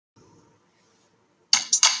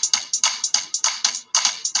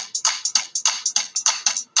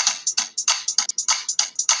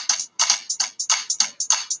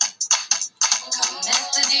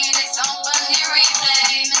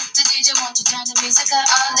turn the music up?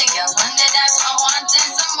 All the girl wonder that's what I wanted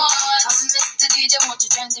some more. Mr. DJ, won't you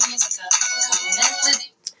turn the music up?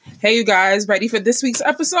 Hey, you guys, ready for this week's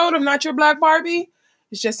episode of Not Your Black Barbie?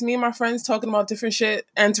 It's just me and my friends talking about different shit,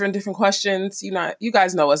 answering different questions. You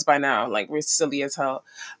guys know us by now. Like, we're silly as hell.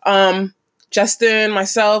 Justin,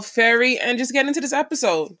 myself, Fairy, and just get into this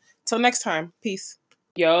episode. Till next time. Peace.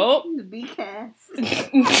 Yo. The B-cast.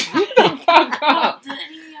 Fuck up.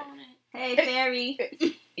 Hey, Fairy.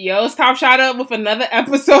 Yo, it's Top Shot Up with another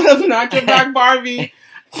episode of Not Your Black Barbie.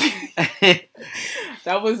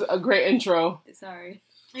 That was a great intro. Sorry.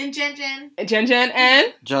 And Jen.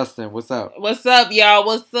 And Justin, what's up? What's up, y'all?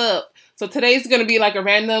 What's up? So today's gonna be like a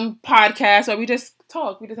random podcast where we just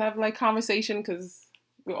talk. We just have like conversation because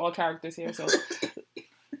we're all characters here. So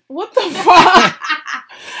what the fuck?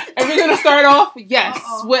 And we're gonna start off, yes,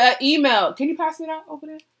 with an email. Can you pass me that over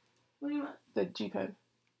there? What do you want? The G pen.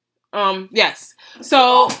 Yes.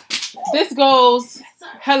 So this goes.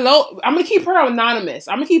 Hello. I'm gonna keep her anonymous.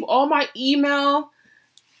 I'm gonna keep all my emails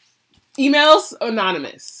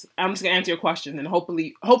anonymous. I'm just gonna answer your question and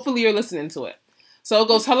hopefully you're listening to it. So it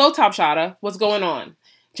goes, hello Top Shotta, what's going on?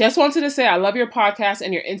 Just wanted to say I love your podcast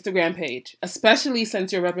and your Instagram page, especially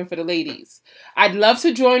since you're repping for the ladies. I'd love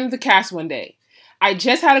to join the cast one day. I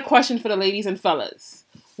just had a question for the ladies and fellas.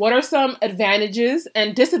 What are some advantages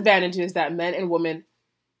and disadvantages that men and women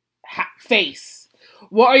face?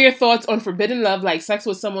 What are your thoughts on forbidden love, like sex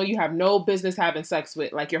with someone you have no business having sex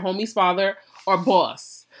with, like your homie's father or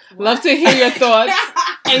boss? What? Love to hear your thoughts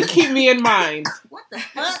and keep me in mind. What the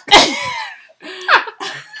fuck?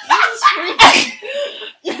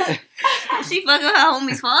 She fucking her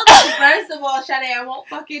homie's father? First of all, Sade, I won't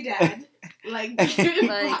fuck your dad. Like I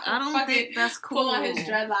don't think that's cool. Pull on his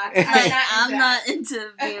dreadlocks. Like, I'm not into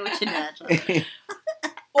being with your dad.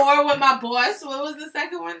 Or with my boss. What was the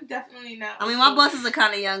second one? Definitely not. I mean, my bosses are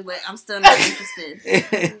kind of young, but I'm still not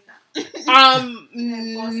interested.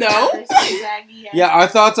 No. Yeah, our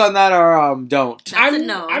thoughts on that are don't. That's a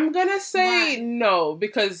no. I'm gonna say no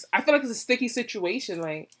because I feel like it's a sticky situation.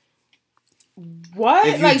 Like,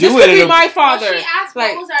 what? Like, this could be my father. Well, she asked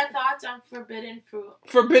what was our thoughts on forbidden fruit.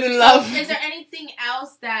 Forbidden love. So, is there anything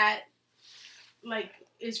else that like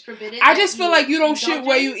is forbidden? I just feel like you don't shit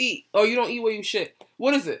where you eat, or you don't eat where you shit.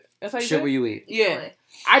 What is it? That's how you shit where you eat. Yeah.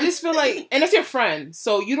 I just feel like, and that's your friend,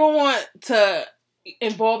 so you don't want to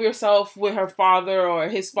involve yourself with her father or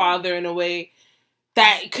his father in a way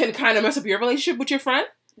that can kind of mess up your relationship with your friend.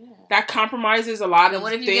 Yeah. That compromises a lot of things.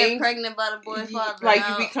 What if you get pregnant by the boy father? Like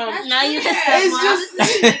you become. Now you just.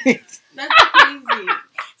 It's that's crazy.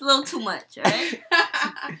 It's a little too much, right?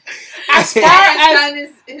 As far as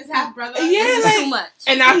his half brother, yeah, like, too much.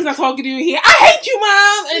 And now he's not talking to you here. I hate you,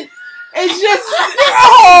 mom, and it's just you're a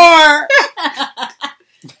whore.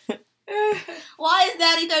 Why is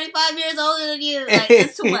daddy 35 years older than you? Like,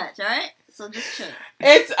 it's too much, alright? So just chill.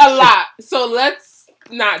 It's a lot. So let's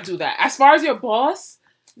not do that. As far as your boss,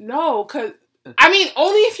 no, because, I mean,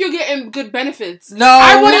 only if you're getting good benefits. No.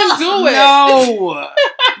 I wouldn't do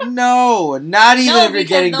it. No, not even if you're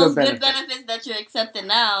getting good benefits. Those good benefits that you're accepting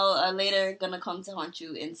now are later going to come to haunt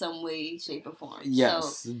you in some way, shape, or form.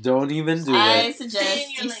 Yes, so don't even do it. I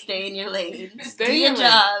suggest you stay in your lane. Do your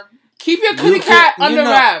job. Keep your kitty cat under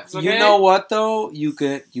wraps, okay? You know what, though? You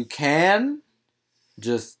can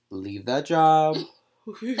just leave that job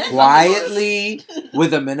quietly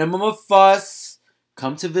with a minimum of fuss.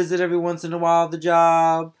 Come to visit every once in a while at the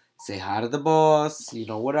job. Say hi to the boss. You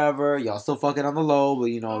know, whatever. Y'all still fucking on the low, but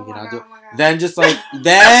you're not doing. Then just like,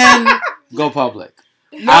 then go public.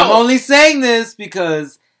 No. I'm only saying this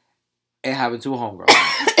because it happened to a homegirl.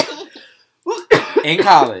 In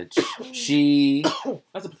college, she...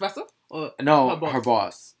 As a professor? No, her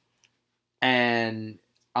boss. And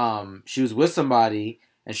she was with somebody,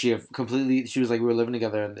 and she was like, we were living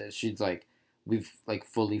together, and she's like, we've like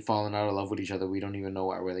fully fallen out of love with each other. We don't even know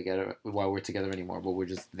why we're together anymore, but we're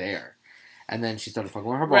just there. And then she started fucking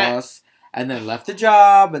with her boss, and then left the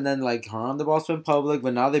job, and then like her and the boss went public,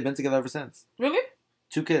 but now they've been together ever since. Really?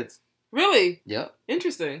 2 kids. Really? Yep.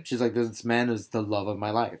 Interesting. She's like, this man is the love of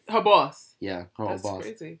my life. Her boss. Yeah, her old boss.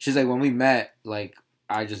 Crazy. She's like, when we met, like,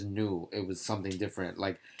 I just knew it was something different.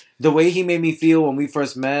 Like, the way he made me feel when we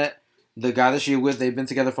first met, the guy that she was with, they've been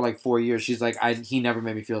together for like 4 years. She's like, he never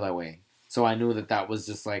made me feel that way. So I knew that was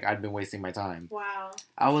just like, I'd been wasting my time. Wow.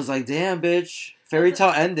 I was like, damn, bitch. Fairy tale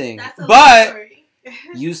ending. But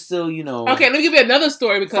you still, Okay, let me give you another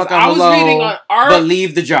story because I was reading an article. But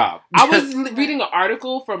leave the job. I was reading an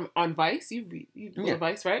article on Vice. You read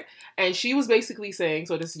Vice, right? And she was basically saying,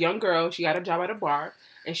 so this young girl, she got a job at a bar,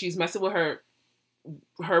 and she's messing with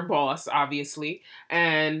her boss, obviously.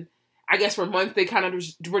 And I guess for months they kind of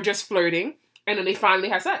were just flirting. And then they finally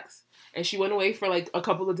had sex. And she went away for like a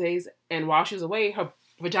couple of days. And while she was away, her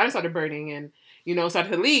vagina started burning and,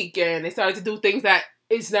 started to leak. And they started to do things that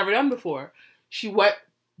it's never done before. She went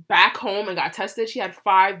back home and got tested. She had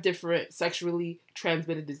 5 different sexually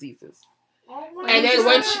transmitted diseases. Oh and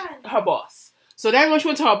then her boss. So then when she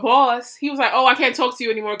went to her boss, he was like, oh, I can't talk to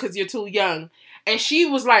you anymore because you're too young. And she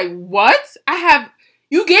was like, what?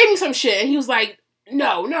 You gave me some shit. And he was like,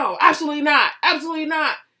 no, absolutely not. Absolutely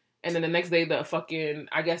not. And then the next day,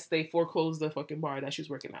 I guess they foreclosed the fucking bar that she was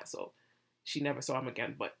working at. So she never saw him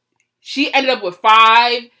again. But she ended up with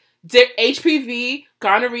 5 HPV,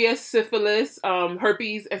 gonorrhea, syphilis,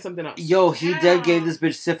 herpes, and something else. Yo, he dead gave this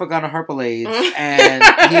bitch syphilis herpes, and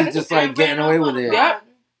he's just like getting away with it.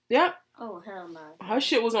 Yep. Oh, hell no. Her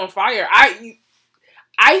shit was on fire.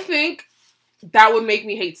 I think that would make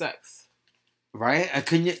me hate sex. Right?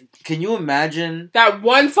 Can you imagine that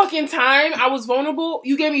one fucking time I was vulnerable?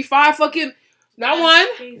 You gave me 5 fucking, not That's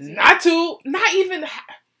 1, crazy. not 2, not even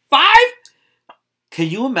 5. Can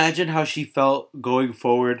you imagine how she felt going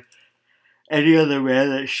forward? Any other man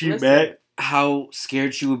that she met, how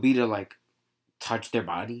scared she would be to like touch their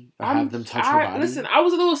body or have them touch her body. Listen, I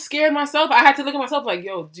was a little scared myself. I had to look at myself like,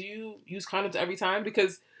 yo, do you use condoms every time?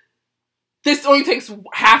 Because this only takes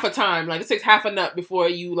half a time. Like, it takes half a nut before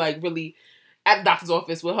you like really at the doctor's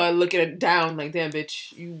office with her looking it down like, damn,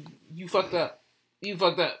 bitch, you fucked up. You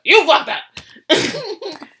fucked up. You fucked up.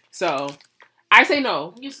 So, I say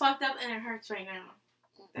no. You fucked up and it hurts right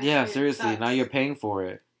now. Yeah, seriously. Now you're paying for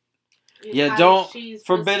it. Yeah, don't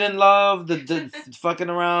forbidden love, the fucking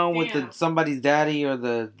around with Damn. somebody's daddy or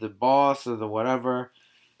the boss or the whatever.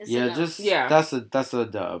 It's that's a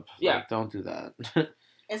dub. Yeah, like, don't do that.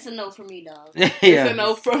 It's a no for me, dog. It's a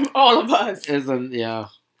no from all of us. Yeah.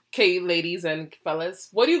 Okay, ladies and fellas,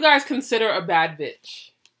 what do you guys consider a bad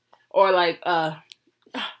bitch, or like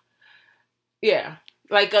yeah,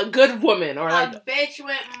 like a good woman, or like a bitch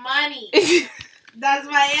with money? That's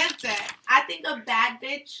my answer. I think a bad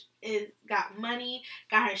bitch got money,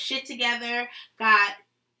 got her shit together, got,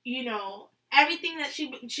 everything that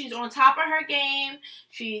she's on top of her game.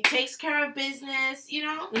 She takes care of business,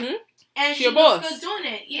 Mm-hmm. And she looks good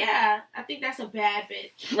doing it. Yeah, I think that's a bad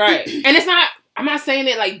bitch. Right. And it's not, I'm not saying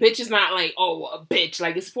it like bitch is not like, oh, a bitch.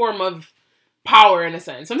 Like, it's form of power in a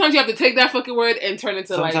sense. Sometimes you have to take that fucking word and turn it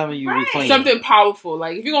to something powerful.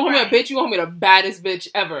 Like, if you're gonna hold me a bitch, you're gonna hold me the baddest bitch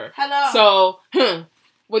ever. Hello. So,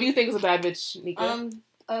 what do you think is a bad bitch, Nika?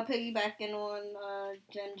 Piggybacking on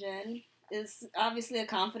Jen is obviously a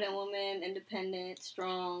confident woman, independent,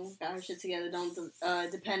 strong, got her shit together, don't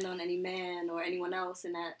depend on any man or anyone else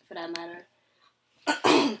for that matter.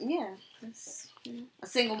 Yeah, a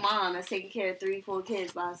single mom that's taking care of 3-4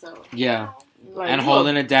 kids by herself. Yeah, like, and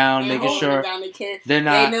holding it down, making sure they're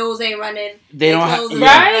not. Their mills ain't running. They don't have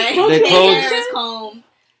right. They close home.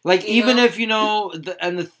 Like, even if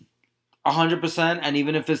 100%, and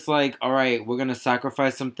even if it's like, all right, we're gonna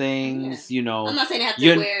sacrifice some things, I'm not saying they have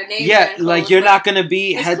to wear name like you're not gonna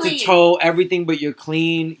be head to toe everything, but you're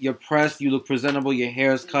clean, you're pressed, you look presentable, your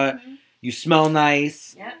hair's cut, you smell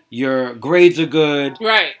nice, your grades are good.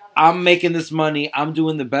 Right. I'm making this money. I'm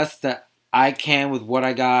doing the best that I can with what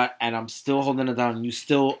I got, and I'm still holding it down. And you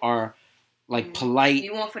still are like polite.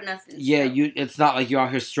 You want for nothing. Yeah, still. It's not like you're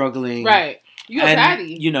out here struggling. Right. You're a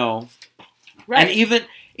baddie. Right. And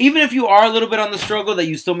even if you are a little bit on the struggle, that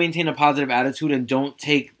you still maintain a positive attitude and don't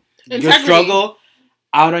take your struggle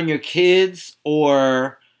out on your kids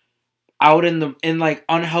or out in like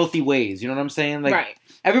unhealthy ways. You know what I'm saying? Like,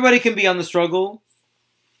 everybody can be on the struggle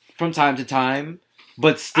from time to time,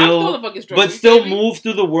 but still move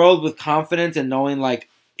through the world with confidence and knowing like,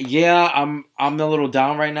 yeah, I'm a little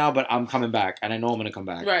down right now, but I'm coming back, and I know I'm gonna come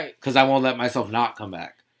back. Right. Because I won't let myself not come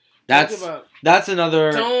back. That's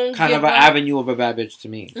another kind of an avenue of a bad bitch to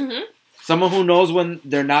me. Mm-hmm. Someone who knows when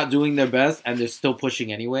they're not doing their best and they're still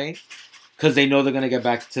pushing anyway, because they know they're gonna get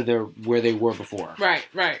back to where they were before. Right.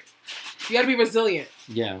 You gotta be resilient.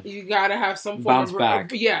 Yeah. You gotta have some form bounce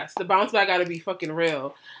back. Yes, the bounce back gotta be fucking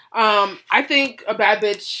real. I think a bad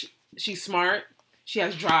bitch, she's smart, she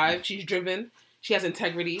has drive, she's driven, she has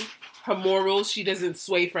integrity, her morals, she doesn't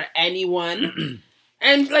sway for anyone.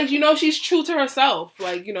 And, like, she's true to herself.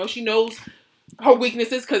 Like, she knows her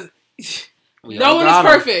weaknesses because no one is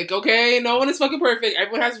perfect, okay? No one is fucking perfect.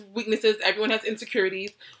 Everyone has weaknesses. Everyone has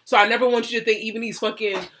insecurities. So I never want you to think even these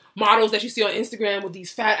fucking models that you see on Instagram with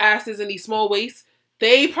these fat asses and these small waists,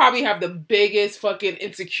 they probably have the biggest fucking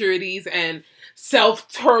insecurities and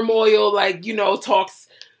self-turmoil, like, talks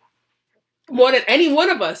more than any one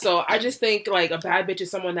of us. So I just think, like, a bad bitch is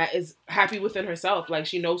someone that is happy within herself. Like,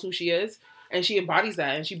 she knows who she is. And she embodies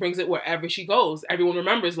that, and she brings it wherever she goes. Everyone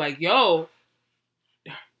remembers, like, yo,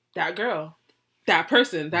 that girl, that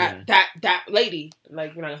person, that lady.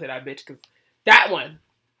 Like, we're not gonna say that bitch, because that one,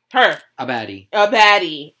 her, a baddie.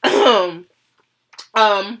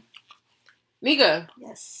 Nika.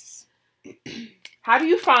 Yes. How do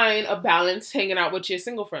you find a balance hanging out with your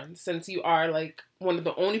single friends, since you are like one of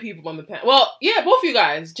the only people on the panel? Well, yeah, both of you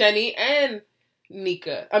guys, Jenny and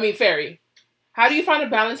Fairy. How do you find a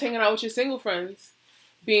balance hanging out with your single friends,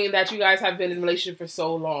 being that you guys have been in a relationship for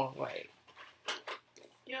so long? Like,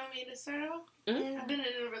 you want me to start off? Mm-hmm. I've been in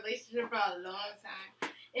a relationship for a long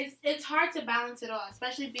time. It's hard to balance it all,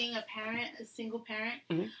 especially being a single parent.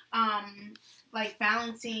 Mm-hmm. Like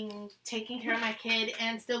balancing taking care of my kid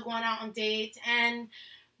and still going out on dates and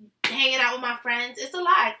hanging out with my friends. It's a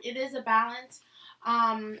lot. It is a balance.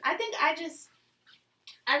 I think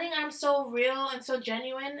I'm so real and so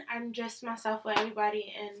genuine. I'm just myself with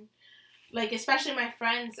everybody, and like especially my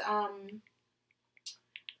friends.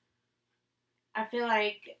 I feel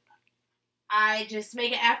like I just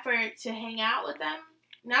make an effort to hang out with them.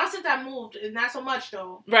 Now since I moved, not so much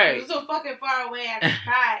though. Right. It was so fucking far away, I could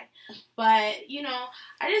cry. But,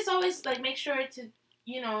 I just always like make sure to,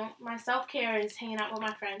 my self-care is hanging out with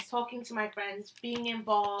my friends, talking to my friends, being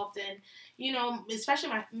involved, and,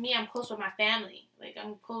 especially I'm close with my family. Like,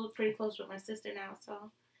 I'm pretty close with my sister now,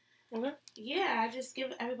 so. Okay. Yeah, I just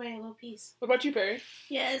give everybody a little piece. What about you, Fairy?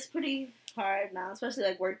 Yeah, it's pretty hard now, especially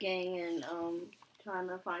like working and trying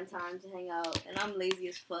to find time to hang out, and I'm lazy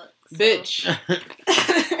as fuck. So. Bitch.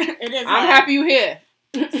 It is. I'm happy you here.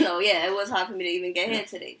 So yeah, it was hard for me to even get here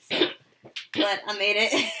today. So, but I made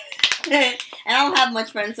it, and I don't have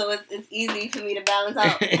much friends, so it's easy for me to balance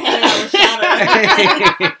out hanging out with Shada.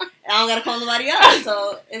 I don't gotta call nobody else,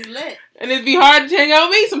 so it's lit. And it'd be hard to hang out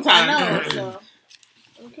with me sometimes. I know. So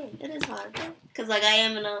okay, it is hard. Because, like, I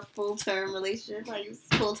am in a full-term relationship. I use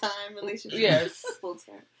full-time relationship. Yes.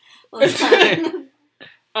 Full-term.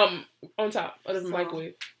 On top of the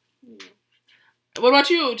microwave. Yeah. What about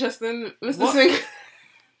you, Justin? Mr. What? Single?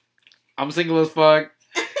 I'm single as fuck.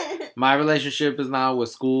 My relationship is now with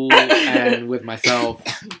school and with myself.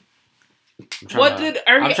 I'm trying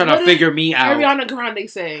to figure me out. Ariana Grande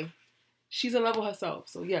say? She's in love with herself,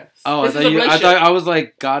 so yes. Oh, I thought I was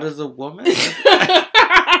like, God is a woman?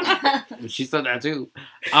 She said that too.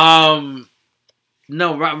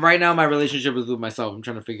 No, right now my relationship is with myself. I'm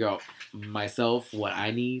trying to figure out myself, what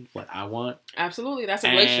I need, what I want. Absolutely, that's a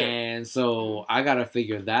relationship. And so I gotta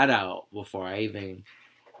figure that out before I even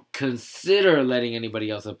consider letting anybody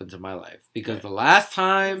else up into my life. Because the last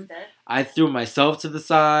time I threw myself to the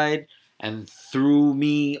side and threw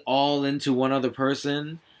me all into one other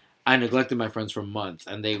person, I neglected my friends for months,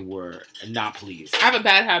 and they were not pleased. I had a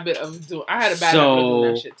bad habit of doing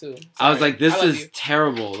that shit too. Sorry. I was like, "This is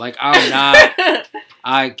terrible. Like, I'm not.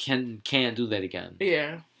 I can't do that again.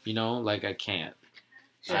 Yeah, like I can't."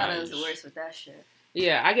 Shada is the worst with that shit.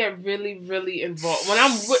 Yeah, I get really, really involved when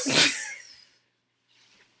I'm with.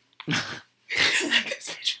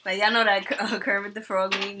 Like, y'all know that Kermit the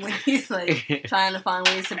Frog meme when he's like trying to find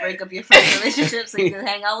ways to break up your friend's relationship so you can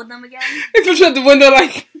hang out with them again? It's shut the window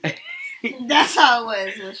like. That's how it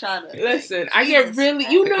was with Shada. Listen, I get really,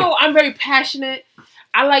 I'm very passionate.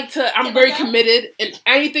 I'm very committed, and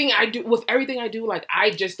everything I do, like, I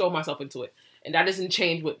just throw myself into it. And that doesn't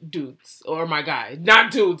change with dudes or my guy.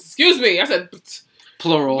 Not dudes. Excuse me. I said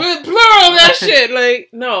plural. Plural that shit. Like,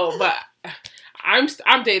 no, but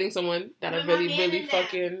I'm dating someone that I really, really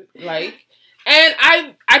fucking like. And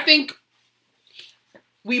I think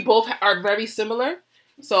we both are very similar.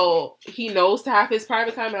 So he knows to have his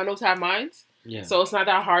private time and I know to have mine. Yeah. So it's not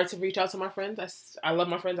that hard to reach out to my friends. I love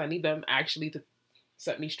my friends. I need them actually to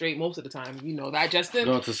set me straight most of the time. You know that, Justin.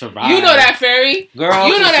 Girl, to survive. You know that, Fairy. Girl,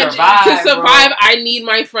 you know to that survive, to survive, bro. I need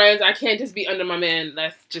my friends. I can't just be under my man.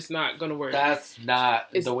 That's just not gonna work. That's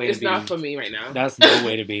not the way to be. It's not for me right now. That's no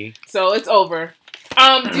way to be. So it's over.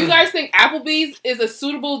 Do you guys think Applebee's is a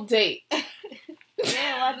suitable date?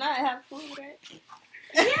 Yeah, why not have food, right?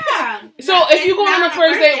 Yeah. So if you go on a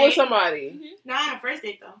first date with somebody. Not on a first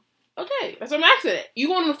date though. Okay, that's what I'm asking. You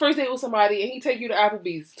go on a first date with somebody and he take you to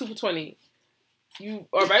Applebee's 2 for $20. You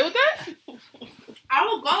alright with that? I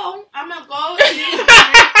will go. I'm gonna go and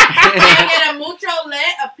get a mucho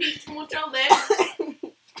lit, a peach mucho lit, and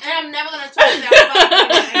I'm never gonna talk to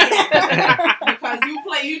that again because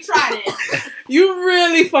you tried it. You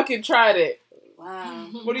really fucking tried it. Wow.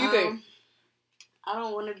 What do you think? I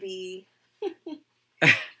don't want to be.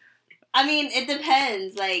 I mean, it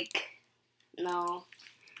depends. Like, no.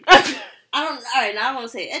 I don't. All right, now I want to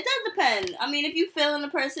say it does depend. I mean, if you feeling the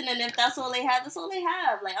person and if that's all they have, that's all they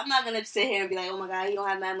have. Like, I'm not gonna sit here and be like, oh my god, he don't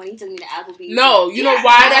have that money. He took me to Applebee's. No, you know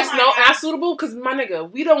why that's not not suitable? Because my nigga,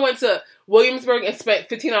 we don't went to Williamsburg and spent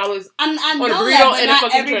 $15. I know on a burrito that, but and a not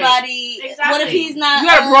fucking everybody. Exactly. What if he's not? You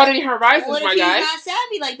gotta broaden your horizons, What if my he's guy. not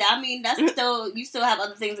savvy like that? I mean, that's still you still have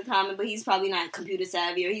other things in common, but he's probably not computer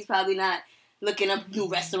savvy, or he's probably not looking up new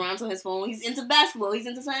restaurants on his phone. He's into basketball. He's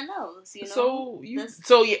into something else. You know.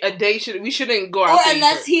 A day we shouldn't go out. Or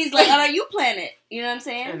unless he's like, all right, you plan it. You know what I'm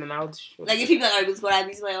saying? And then I'll like if people are like, all right, let's go to Applebee's.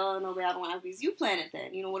 He's like, oh no, but I don't want Applebee's. You plan it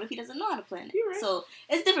then. You know, what if he doesn't know how to plan it? You're right. So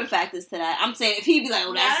it's different factors to that. I'm saying if he'd be like,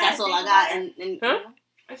 oh, that's all I got, and huh? you know.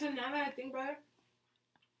 I said, now that I think about it,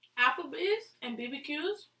 Applebee's and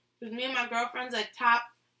BBQs was me and my girlfriends like top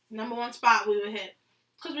number one spot we would hit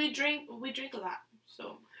because we drink a lot.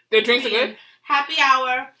 So their drinks are good. Happy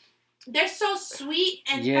hour, they're so sweet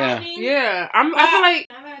and fattening. Yeah. I feel like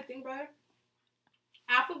now that I think about it,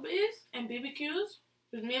 Applebee's and BBQs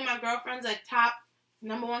was me and my girlfriends like top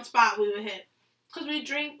number one spot we would hit because we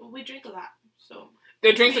drink a lot. So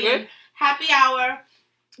their drinks are good. Happy hour,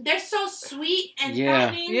 they're so sweet and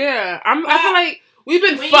fattening. Yeah. I feel like we've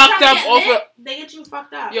been When you fucked try up to get off lit, of. they get you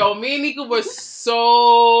fucked up. Yo, me and Nika was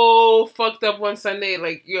so fucked up one Sunday.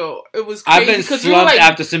 Like, yo, it was crazy. I've been because slumped we were, like,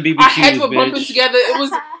 after some BBQs, our heads were bumping bitch. together. It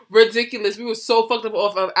was ridiculous. We were so fucked up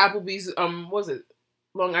off of Applebee's. What was it?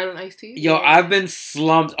 Long Island iced tea. Yo, I've been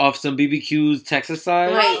slumped off some BBQs Texas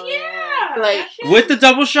side. Like, Oh, yeah. like, That shit- with the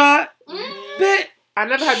double shot? Mm. Bit. I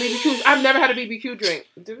never had BBQs. I've never had a BBQ drink.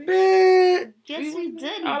 Did we? Bit. Yes, we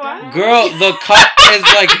did. Oh, I- Girl, the cup is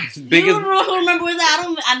like as big you as... remember where it's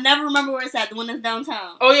at? I never remember where it's at. The one that's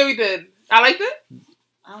downtown. Oh yeah, we did. I liked it.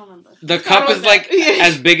 I don't remember. The What cup was is that? like Yeah.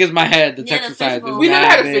 as big as my head, the Yeah, Texas the size. fishbowl. It's We never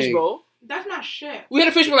mad had a big. fishbowl. That's not shit. We had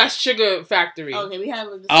a fishbowl at Sugar Factory. Okay, we had.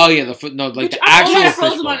 Oh yeah, the like Which the I We actual had a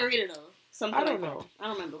frozen fishbowl. margarita though. Something I don't like that. know. I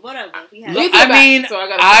don't remember. Whatever. We had. Look, These are I back, mean, so I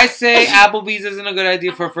gotta I go. say Applebee's isn't a good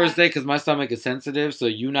idea for a first date because my stomach is sensitive. So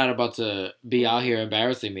you're not about to be out here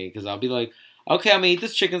embarrassing me because I'll be like, okay, I'm gonna eat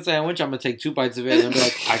this chicken sandwich. I'm gonna take 2 bites of it, and I'm be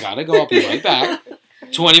like, I gotta go. I'll be right back.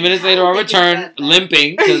 20 minutes later, I'll return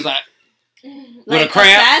limping because I. Like a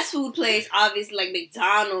cramp? fast food place, obviously like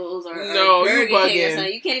McDonald's or No, you Burger King or bugging.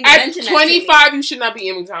 something. You can't even At mention 25, you should not be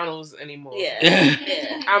in McDonald's anymore. that to me.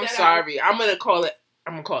 Yeah. I'm sorry. I'm gonna call it.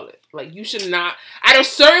 Like, you should not. At a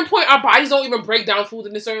certain point, our bodies don't even break down food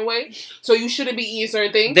in a certain way, so you shouldn't be eating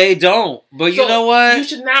certain things. They don't, but you So know what? You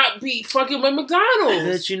should not be fucking with McDonald's.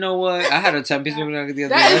 Bitch, you know what? I had a 10-piece McNugget the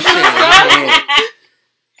other day. That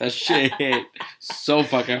That shit hit so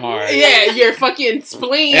fucking hard. Yeah, your fucking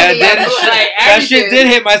spleen. Yeah, like, that shit everything. did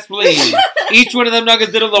hit my spleen. Each one of them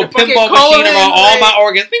nuggets did a little Your fucking pinball colon, machine around all like- my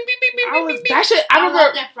organs. Bing, bing, bing, bing, I bing, was bing, bing. that shit. I I love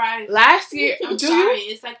remember that fries. last year. I'm Do sorry,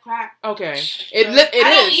 you? it's like crack. Okay, I it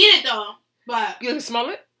don't is. eat it though, but You like to smell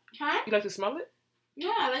it? huh? You like to smell it?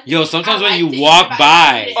 Yeah, I like Yo, to- sometimes I when like you to eat walk it, but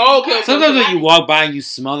I by- don't eat it. Oh, okay, okay. Sometimes when you walk by and you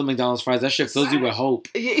smell the McDonald's fries, that shit fills you with hope.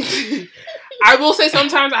 I will say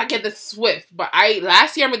sometimes I get the Swift, but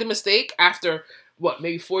last year I made the mistake after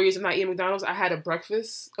maybe 4 years of not eating McDonald's. I had a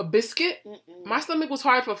biscuit. Mm-mm. My stomach was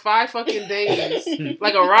hard for 5 fucking days,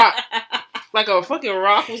 like a rock. Like a fucking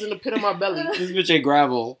rock was in the pit of my belly. This bitch ain't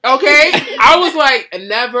gravel. Okay? I was like,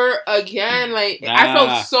 never again. Like, I Nah.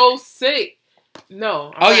 felt so sick.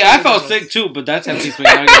 No. I'm Oh not yeah, I eating felt McDonald's. sick too, but that's 10-piece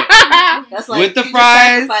McNugget. That's like With the you just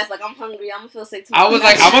fries- sacrifice, like I'm hungry. I'm gonna feel sick too. I was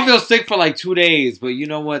like, I'm gonna feel sick for like 2 days, but you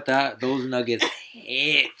know what? Those nuggets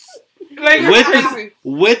hits. Like, With the- crazy.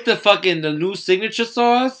 With the new signature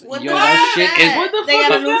sauce, What yo, the that fuck shit is is. that? What the They fuck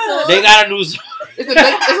got a is new that? sauce? They got a new sauce.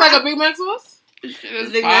 It's like a Big Mac sauce?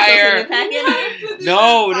 Is Big Mac sauce in the packet?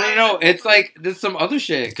 No. It's like there's some other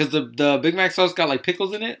shit because the Big Mac sauce got like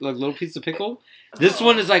pickles in it, like little piece of pickle. This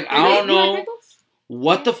one is like I don't You like know pickles?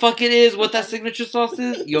 what the fuck it is. What that signature sauce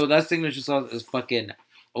is? Yo, that signature sauce is fucking.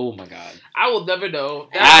 Oh my god. I will never know.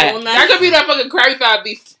 I- That could be that fucking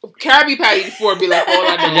Krabby Patty before be like all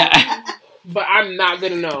I know. Yeah. But I'm not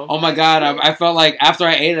gonna know. Oh my god. I felt like after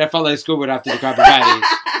I ate it, I felt like Squidward after the Krabby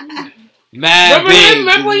Patties. Mad big.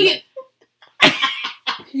 Remember when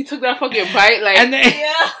he took that fucking bite like And then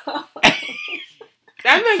Yeah.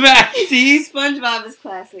 that nigga. fat teeth. SpongeBob is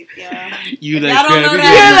classic, y'all. You If like y'all don't know Krabby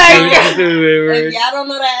that- Patties? If y'all don't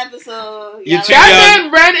know that episode, You're y'all too don't- young. That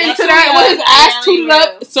man ran Y'all into too that young. with his ass Y'all tooted ain't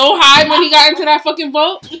up so high when he got into that fucking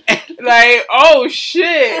boat. Like, oh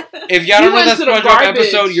shit. If y'all You don't know went that to the SpongeBob garbage.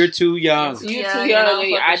 episode, you're too young. You Yeah, too you know,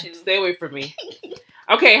 young. fuck I with you. stay away from me.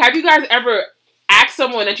 Okay, have you guys ever asked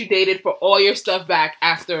someone that you dated for all your stuff back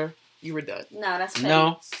after you were done? No, that's petty.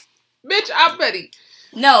 No. Bitch, I'm petty.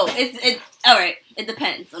 No, it's all right. It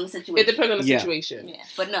depends on the situation. It depends on the Yeah. situation. Yeah,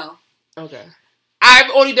 but no. Okay.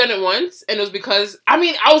 I've only done it once, and it was because I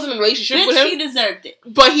was in a relationship with him. He deserved it,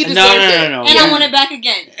 but he deserved it. No. And I want it back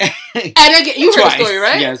again. And again, you heard the story,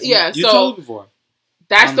 right? Yes, yeah. you so told me before.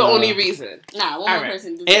 That's the only reason. Nah, one more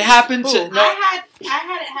person. It happened to. No. I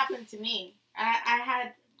had it happen to me. I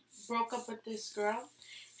had broke up with this girl.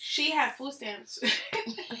 She had food stamps.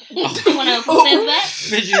 You want her food stamps back?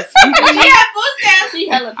 She had food stamps. She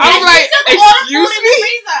hella I'm like, excuse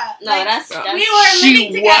me? No, that's we were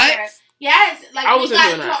living together. What? Yes, like I we wasn't got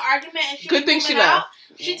doing into that. an argument and she Good was thing she moving out. left.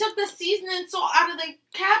 She took the seasoning salt out of the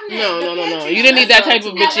cabinet. No. pantry. You didn't need that type of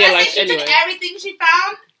And bitch in your life she anyway. took everything she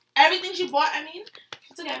found, everything she bought. I mean,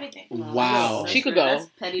 she took everything. Wow. She could go. That's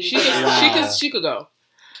petty. She could go.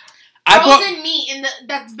 Frozen meat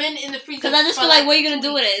that's been in the freezer. Because I just feel like, what are you gonna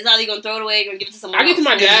do with it? Is either you gonna throw it away or you're gonna give it to someone I give it to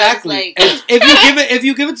my else? dad. Exactly. Like, if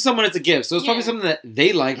you give it to someone, it's a gift. So it's probably Yeah. something that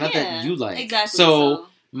they like, not yeah, that you like. Exactly. So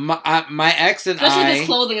my ex and especially I. if it's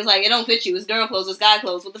clothing, it's like it don't fit you. It's girl clothes, it's guy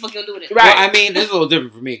clothes. What the fuck you gonna do with it? Right. Well, I mean, this is a little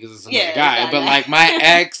different for me because it's another guy. exactly. But like my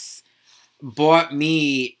ex bought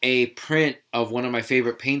me a print of one of my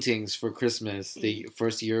favorite paintings for Christmas. The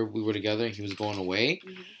first year we were together, and he was going away,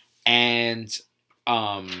 and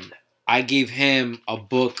I gave him a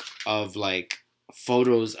book of like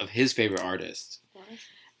photos of his favorite artist,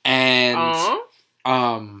 and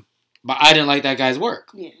but I didn't like that guy's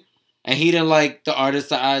work. Yeah. And he didn't like the artist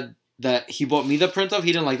that he bought me the print of.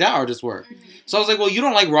 He didn't like that artist's work. So I was like, well, you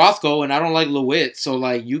don't like Rothko and I don't like LeWitt. So,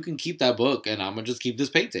 like, you can keep that book and I'm going to just keep this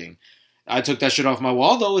painting. I took that shit off my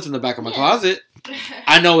wall, though. It's in the back of my closet.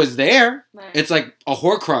 I know it's there. Right. It's like a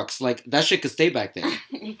Horcrux. Like, that shit could stay back there.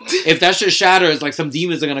 If that shit shatters, like, some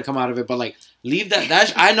demons are going to come out of it. But, like, leave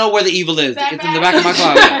that. I know where the evil is. It's in the back of my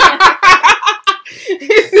closet.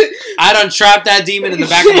 I done trapped that demon in the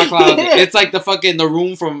back of my closet. It's like the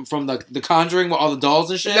room from the Conjuring with all the dolls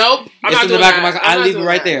and shit. Nope. It's in the back of my closet. I leave it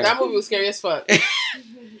right there. That movie was scary as fuck.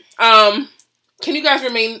 Can you guys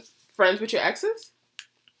remain friends with your exes?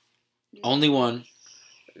 Only one.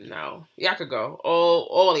 No. Y'all could go.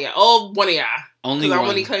 All one of y'all. Only one. one. I'm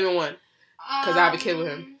only claiming one. Because I have a kid with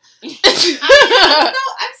him. I'm still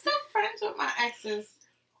friends with my exes.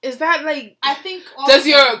 Is that like... I think... Does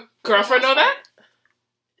your girlfriend know that?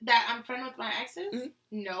 That I'm friend with my exes? Mm-hmm.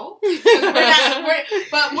 No. But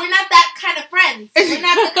we're not that kind of friends. We're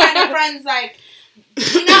not the kind of friends like...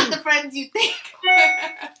 We're not the friends you think.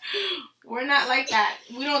 We're not like that.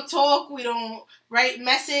 We don't talk. We don't write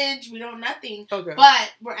message. We don't nothing. Okay.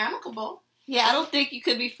 But we're amicable. Yeah, I don't think you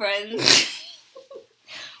could be friends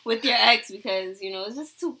with your ex because, you know, it's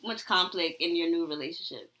just too much conflict in your new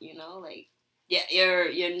relationship, you know? Like, yeah, your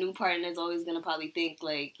new partner is always going to probably think,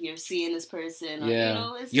 like, you're seeing this person. Or, yeah. You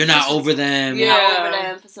know, you're not over them. You're not over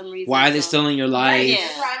them for some reason. Why are they still in your life? Yeah.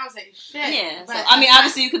 I don't say shit. Yeah. So, I mean,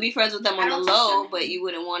 obviously you could be friends with them on the low, but you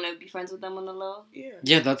wouldn't want to be friends with them on the low. Yeah.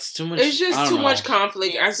 Yeah, that's too much. It's just too much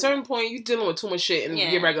conflict. Yeah, At a certain point, you're dealing with too much shit in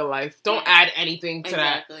your regular life. Don't add anything to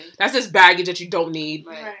that. That's just baggage that you don't need.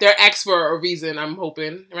 Right. They're ex for a reason, I'm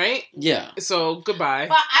hoping, right? Yeah. So, goodbye.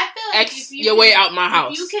 But I feel like ex your way out my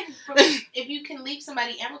house. If you can leave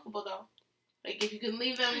somebody amicable though, like if you can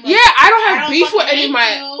leave them. Like, yeah, I don't have beef with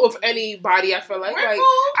anybody. I feel like cool.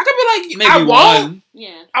 I could be like, maybe I won't. One.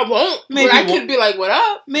 Yeah, I won't. Maybe but I could be like, what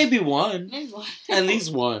up? Maybe one. At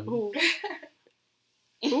least one. Who?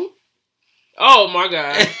 Oh my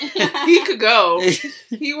god, he could go.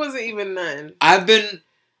 He wasn't even none. I've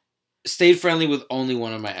stayed friendly with only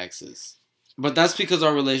one of my exes, but that's because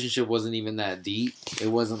our relationship wasn't even that deep. It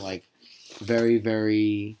wasn't like very,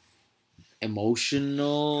 very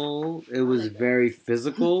emotional. It was very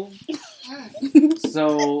physical.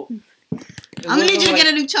 So I'm gonna need you to get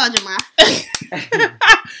a new charger, Ma.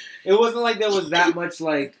 It wasn't like there was that much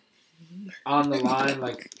like on the line,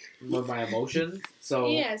 like with my emotions. So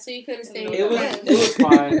yeah, so you couldn't stay. It was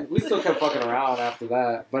fine. We still kept fucking around after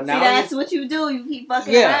that, but now that's what you do. You keep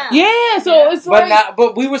fucking around. Yeah. So it's like,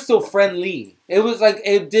 but we were still friendly. It was like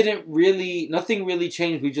nothing really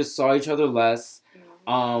changed. We just saw each other less.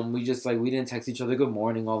 We just we didn't text each other good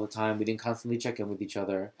morning all the time. We didn't constantly check in with each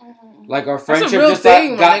other. Like our friendship just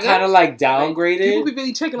got kind of downgraded. People be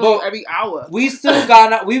really checking on every hour. We've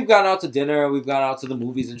gone out to dinner. We've gone out to the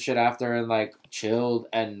movies and shit after, and chilled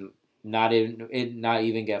and not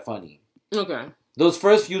even get funny. Okay. Those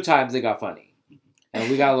first few times it got funny, and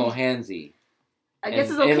we got a little handsy. I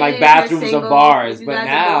guess it's okay. In bathrooms and bars, but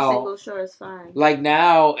now, single, sure, it's fine.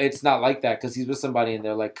 Now it's not like that because he's with somebody and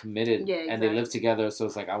they're committed, and they live together. So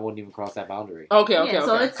it's I wouldn't even cross that boundary. Okay.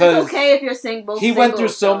 So it's okay if you're single. He went through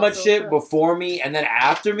so much shit before me and then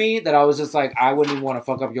after me that I was just I wouldn't even want to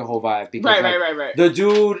fuck up your whole vibe because right. the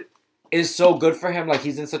dude is so good for him. Like,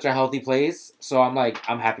 he's in such a healthy place. So I'm like,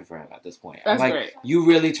 I'm happy for him at this point. I'm That's like, great. you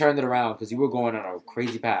really turned it around because you were going on a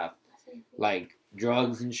crazy path. Like,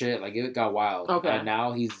 drugs and shit. Like, it got wild. Okay. And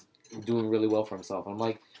now he's doing really well for himself. I'm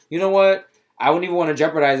like, you know what? I wouldn't even want to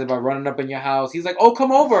jeopardize it by running up in your house. He's like, oh,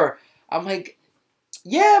 come over. I'm like,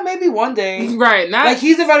 yeah, maybe one day. Right. Not Like,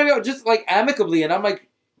 he's invited me out just, like, amicably. And I'm like,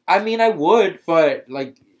 I mean, I would, but,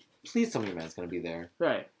 like, please tell me your man's going to be there.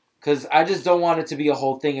 right. Because I just don't want it to be a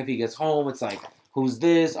whole thing if he gets home. It's like, who's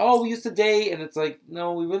this? Oh, we used to date. And it's like,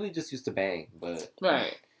 no, we really just used to bang. But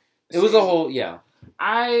Right. it was a whole, yeah.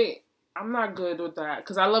 I'm not good with that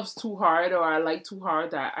because I love too hard or I like too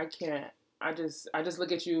hard that I can't. I just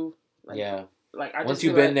look at you. Like, Yeah. Like I Once just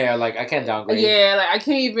you've feel been there, like, I can't downgrade. Yeah, like I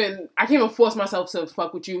can't even force myself to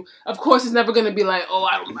fuck with you. Of course, it's never gonna be like, oh,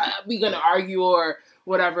 we gonna argue or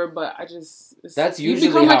whatever. But That's you usually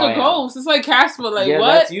become like how a I am. ghost. It's like Casper. Like yeah,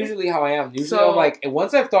 what? that's usually how I am. Usually So- I'm like,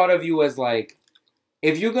 once I've thought of you as like,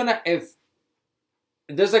 if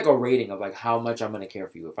there's like a rating of like how much I'm gonna care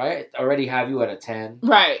for you. If I already have you at a 10,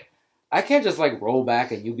 Right. I can't just like roll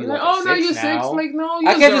back and you be like, oh a no, 6 you're now. 6. Like no, you're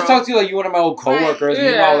I can't 0. just talk to you like you're one of my old coworkers.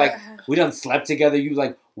 Right, Meanwhile, yeah. like we done slept together. You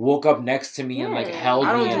like woke up next to me and like Yeah. held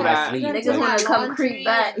I don't me in do my that. sleep. Niggas Like, want to come Laundry creep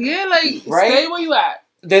back. Yeah, like Right? stay where you at.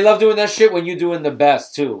 they love doing that shit when you're doing the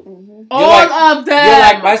best too. Mm-hmm. All like- of them. You're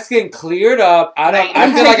like, my skin cleared up. I Like,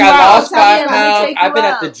 feel take like you I out. lost Tell me, 5 let me pounds. take I've you been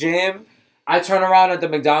at out. the gym. I turn around at the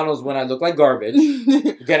McDonald's when I look like garbage.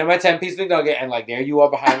 Getting my 10-piece McNugget, and like, there you are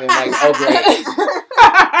behind me. I'm like, oh, great.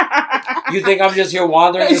 You think I'm just here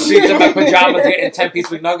wandering the streets in my pajamas getting 10-piece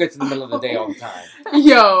McNuggets in the middle of the day all the time.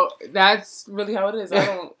 Yo, that's really how it is. I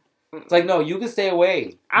don't. It's like, no, you can stay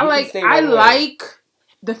away. I You can like stay I right away. like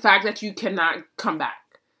the fact that you cannot come back.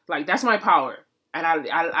 Like that's my power, and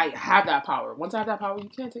I have that power. Once I have that power, you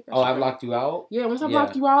can't take that. Oh, shit I've back. locked you out? Yeah, once I Yeah.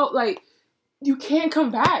 block you out, like you can't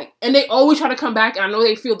come back. And they always try to come back, and I know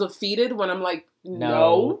they feel defeated when I'm like,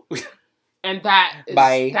 no. And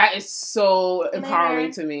Bye. that is so empowering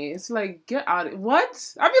Later. to me. It's like get out of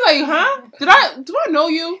what? I'd be like, huh? Do I know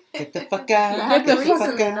you? Get the fuck out. Get the fuck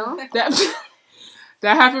recently, out. no?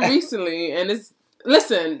 That happened recently, and it's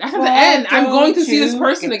listen. That's at the end. I'm going to see this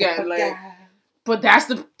person again. Like, but that's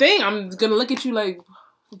the thing. I'm gonna look at you like,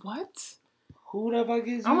 what? who the fuck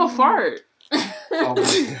is I'm you? a fart. Oh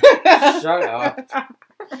my God. Shut up.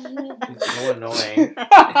 It's so annoying.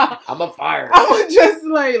 I'm a fire. I would just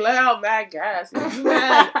like let out mad gas. Like,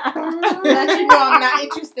 mad. Let you know I'm not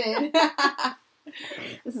interested.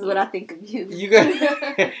 This is what I think of you. You gonna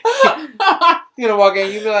you gonna walk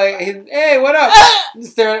in, you be like, hey, what up? I'm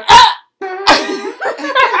just staring.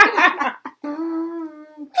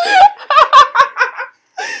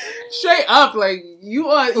 Straight up, like you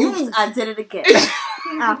are Oops, you. I did it again.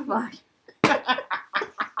 Ah, fuck.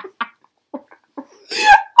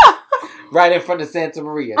 Right in front of Santa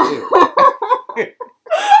Maria, too.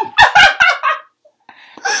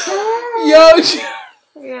 Yo,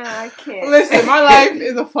 Yeah, I can't. listen, my life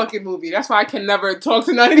is a fucking movie. That's why I can never talk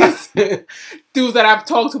to none of these dudes that I've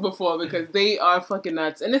talked to before because they are fucking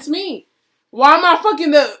nuts, and it's me. Why am I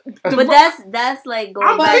fucking the But that's like going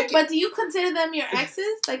I'm back. But do you consider them your exes?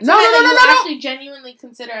 Like No, somebody no, that no, you no, no. actually genuinely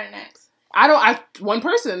consider an ex? one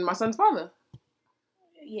person, my son's father.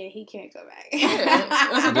 Yeah, he can't go back. Yeah,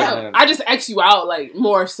 that's a Yeah. deal. I just X you out like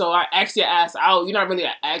more, so I X your ass out. You're not really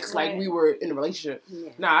an ex like Right. we were in a relationship.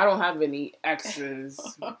 Yeah. Nah, I don't have any exes.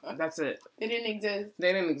 That's it. They didn't exist.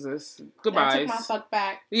 They didn't exist. I Goodbye. took my fuck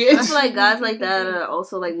back. Yeah, I feel like guys like that are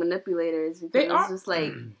also like manipulators because They it's are. just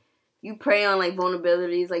like you prey on like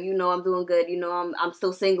vulnerabilities. Like I'm doing good. I'm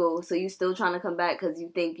still single, so you still trying to come back because you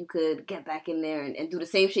think you could get back in there and do the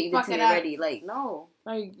same shit you did Fuck to it me up. already. Like no,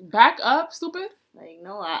 like back up, stupid. like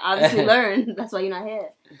no. I obviously learned. That's why you're not here.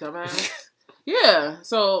 Dumbass. Yeah.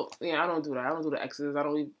 So yeah, I don't do that. I don't do the exes. I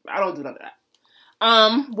don't do none of that.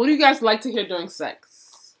 What do you guys like to hear during sex?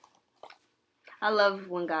 I love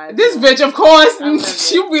when guys. This bitch, of course, I love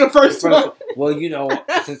she'll be the first one. Well, you know,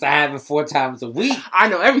 since I have it 4 times a week, I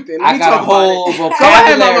know everything. Let I me got a talk about whole it. vocabulary. Go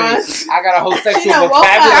ahead, mama. I got a whole sexual know, woke up.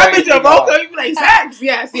 That vocabulary. bitch to are go. both you be like sex.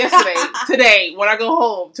 Yes, yesterday, today, when I go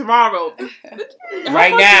home, tomorrow.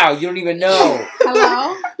 Right now, you don't even know.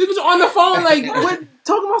 Hello? You was on the phone like what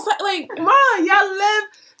talking about sex? Like, Mom, y'all live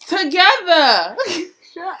together.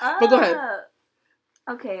 Shut up. But go ahead.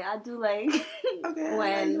 Okay, I do like Okay,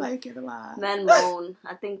 when you like it a lot. men moan.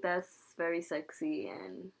 I think that's very sexy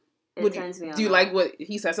and it turns me on. Do you like what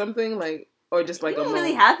he said something like, or just like You a don't moan?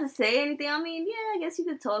 really have to say anything. I mean, yeah, I guess you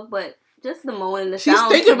could talk, but just the moan and the She's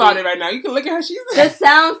sounds. thinking to about me- it right now. You can look at her. She's The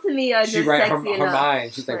sounds to me are She just right, sexy her enough.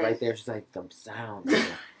 mind. She's like Right. right there. She's like them sounds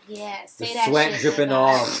Yeah, say The that sweat shit. dripping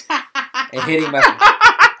nigga. off and hitting my.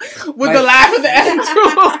 With the laugh at the end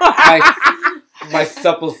too. My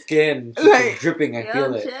supple skin Like- dripping. I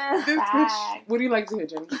feel it. Jeff. This bitch- what do you like to hear,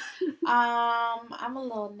 Jenny? I'm a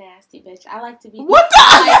little nasty bitch. I like to be. What the?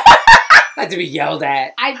 I like to be yelled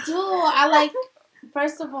at. I do. I like.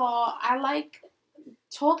 First of all, I like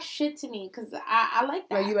talk shit to me because I like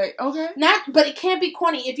that. Like you like okay? Not, but it can't be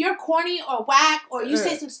corny. If you're corny or whack or you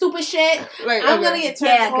say some stupid shit, Like I'm okay. gonna get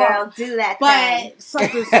turned Yeah, off. girl, do that. But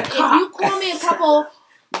Suck this if cock. you call me a couple,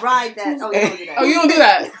 ride that. Oh, you don't do that. Oh, you don't do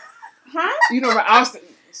that. huh? You don't. I was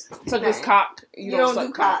suck this No. cock. You don't suck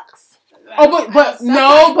do cock. cocks. Oh, but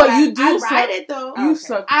no, but you do I suck- ride it though. You Okay.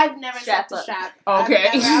 suck. I've never Strap sucked a up. strap. Okay.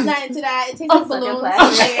 I'm not into that. It tastes Oh, like balloons. sucking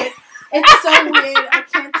It's plastic. weird. It's so weird. I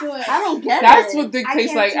can't do it. I don't get That's it. what dick I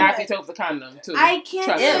tastes can't like do after you it. take off the condom too. I can't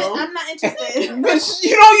Trust do it. me. I'm not interested. Bitch,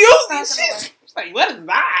 you don't use Not these gonna shit. It's like, what is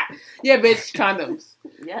that? Yeah, bitch, condoms.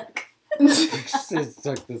 Yuck. Just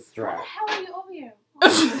suck the strap. How are you over here?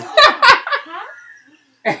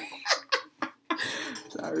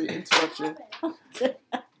 Sorry, interruption.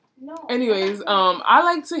 No. Anyways, I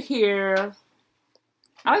like to hear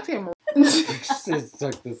more. Just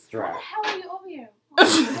suck the strap. How are you over here?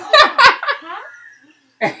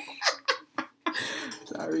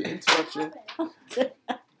 Sorry, interruption.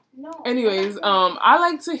 No. Anyways, I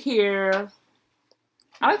like to hear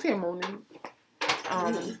moaning.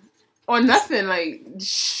 Or nothing, like,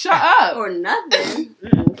 shut up. Or nothing.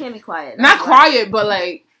 Mm-mm, can't be quiet. Not That's quiet, but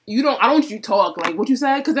like, I don't want you to talk, like, what you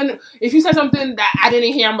said, because then if you said something that I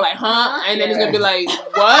didn't hear, I'm like, huh? And then it's gonna be like,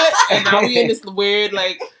 what? And now we in this weird,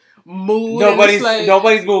 like, mood. and it's like,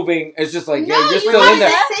 Nobody's moving. It's just like, No, yeah, you're you still might in there.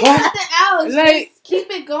 say What? something else. Like- Just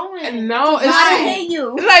keep it going. No, it's I like, hate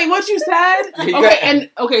you. like what you said. You Okay,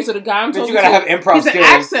 gotta- so the guy I'm But talking you gotta to, have improv he's an skills.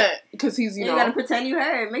 accent, because he's, You you gotta know, pretend you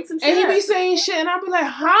heard. Make some shit and he up. be saying shit, and I'll be like,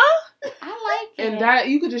 huh? I like it. And that,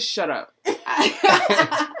 you could just shut up.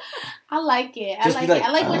 I like it. I Just like be it. like,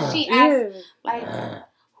 I like when she asks, Yeah. like,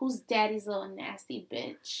 who's daddy's little nasty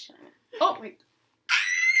bitch? Oh, wait.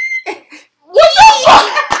 What the fuck?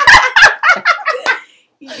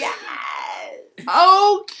 Yes.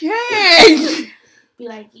 Okay. Be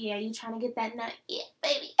like, yeah, you trying to get that nut? Yeah,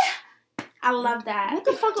 baby. I love that. What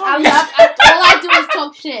the fuck I are you? love. All I do is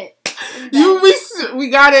talk shit. We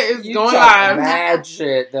got it. It's You going talk live. mad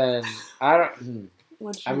shit, then I don't.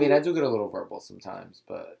 What I you mean, I do get a little verbal sometimes,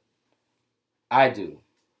 but I do.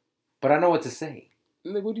 But I know what to say.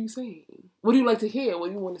 Like, what are you saying? What do you like to hear? What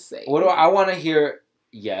do you want to say? What do I want to hear?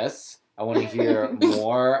 Yes, I want to hear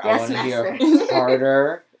more. I Yes, want to hear master.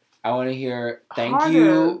 harder. I want to hear thank Harder.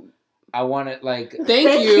 you. I want it like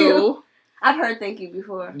Thank you. I've heard thank you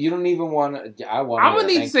before. you don't even want to. I want. I'm gonna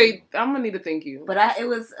need to say. I'm gonna need to thank you. But it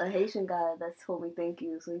was a Haitian guy that told me thank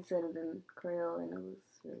you. So he said it in Creole and it was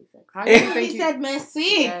really sexy. How do you He thank you? said merci.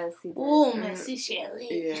 Yes, he did. Ooh, merci,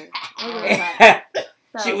 Shelly. Yeah.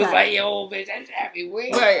 She was like, "Yo, bitch, that's happy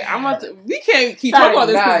weird." Right. I'm about to. We can't keep Sorry, talking about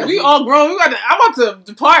this nah, because we you- all grown. I'm about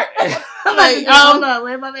to depart. Like, hold on,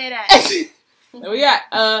 where my man at? Where we at?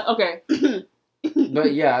 Okay.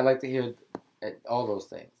 But yeah, I like to hear all those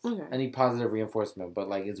things. Okay. Any positive reinforcement, but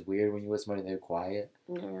like it's weird when you with somebody and they're quiet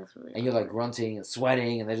Yeah, that's for real. and you're like grunting and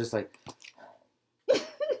sweating and they're just like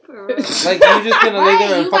For real. like you're just gonna lay there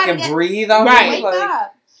Right, and you gotta fucking get- breathe out Right. there? Wake Like,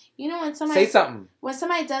 up. You know when somebody say something. when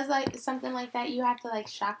somebody does like something like that, you have to like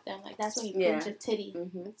shock them. Like that's when you Yeah. pinch your titty.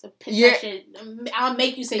 Mhm. So pinch Yeah. that shit. I'll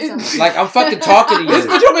make you say something. Like I'm fucking talking to This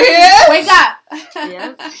you. bitch over here. Wake up.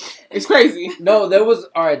 Yeah. It's crazy. No, there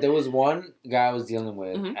was one guy I was dealing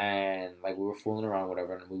with Mhm. and like we were fooling around,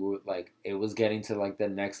 whatever, and we were like it was getting to like the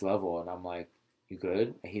next level and I'm like, you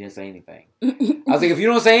good? And he didn't say anything. I was like, if you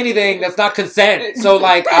don't say anything, that's not consent. So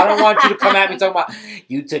like I don't want you to come at me talking about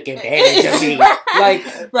you took advantage of me. Like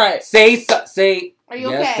Right. say Are you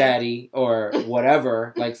yes, okay? daddy, or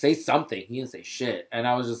whatever. Like, say something. He didn't say shit. And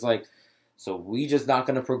I was just like, so we just not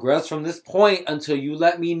going to progress from this point until you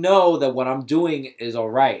let me know that what I'm doing is all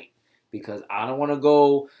right. Because I don't want to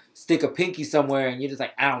go stick a pinky somewhere and you're just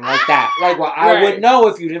like, I don't like that. Like, well, I Right. would know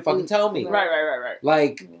if you didn't fucking tell me. Right.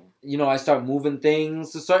 Like, you know, I start moving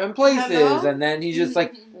things to certain places. Hello? And then he's just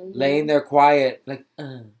like Mhm. laying there quiet. Like,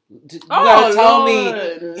 you gotta tell me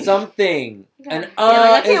Lord. something. And Yeah, like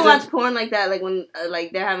I can't isn't- watch porn like that. Like when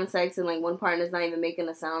like they're having sex and like one partner's not even making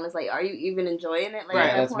a sound. It's like, are you even enjoying it? Like Right,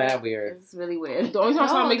 at that that's point, mad weird. It's really weird. The only time I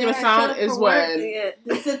start No, making a they're sound shut up is for work. when Yeah.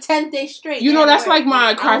 It's a 10-day straight. you know that's They're like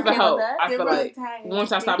my cry don't for care about help. that. I They're feel really like tired.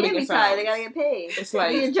 once I They stop can't making be tired. sounds, They gotta get paid. it's Be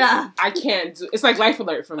like a job. I can't do. It's like life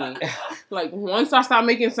alert for me. Like once I stop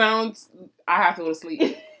making sounds, I have to go to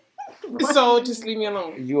sleep. So just leave me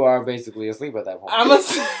alone. You are basically asleep at that point. I'm a.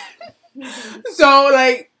 So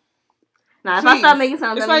like, Nah, if I Please. stop making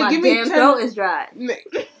sounds, It's that means like, my give me damn 10 throat is dry.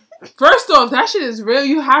 First off, that shit is real.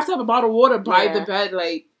 You have to have a bottle of water by Yeah. the bed.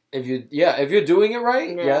 Like, if you're doing it right,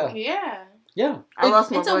 Yeah. Yeah. I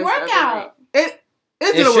lost my It's a voice workout. it's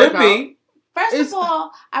It a should workout. be. First It's- of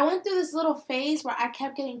all, I went through this little phase where I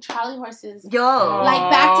kept getting Charlie horses. Yo. Like,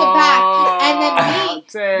 back to back. And then me,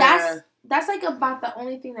 Damn. That's like about the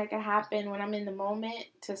only thing that can happen when I'm in the moment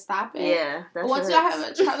to stop it. Yeah. But once I have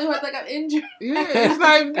a Charlie horse, like I'm injured. Yeah, it's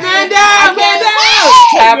like, man down, man down.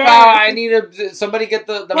 Tap Yes. out. I need somebody get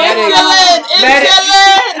the medic.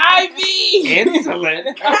 Insulin,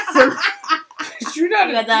 Insulin. You're You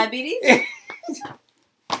got not. diabetes?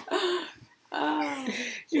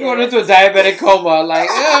 You're going into a diabetic coma. Like,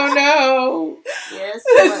 oh no. Yes.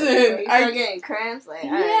 Listen, you I- start getting cramps. Like,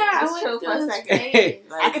 Yeah, alright, I just went chill through for a this second. phase.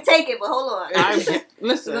 I could take it, but hold on.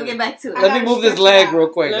 Listen, We'll get back to it. I Let me gotta move this stretch leg it out. real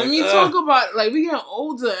quick. let Like, me talk about, like, we getting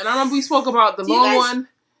older. And I remember we spoke about the Do you long guys- one.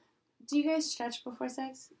 Do you guys stretch before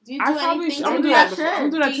sex? Do you do I probably anything should. to I'm gonna do do that. that? Before. I'm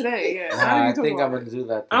gonna do that today. Yeah. I think I'm gonna do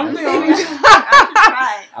that. I'm tonight. thinking.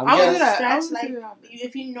 Try. I'm I'm gonna do just- that. Stretch, I'm gonna like, do that.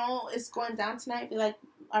 if you know it's going down tonight, be like,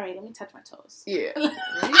 all right, let me touch my toes. Yeah. I was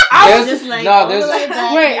There's- just like, no, all there's- the way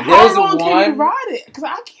back. Wait, how There's long can you one- ride it? Because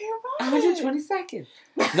I can't ride it. 120 seconds.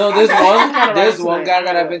 No, there's one guy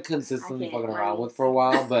that I've been consistently I can't fucking around ride. with for a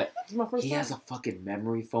while, but It's my first he time. has a fucking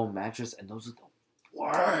memory foam mattress, and those are the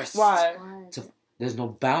worst. Why? There's no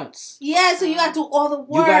bounce. Yeah, so you gotta do all the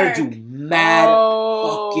work. You gotta do mad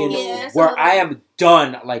Oh. fucking Yeah, so work. like- I am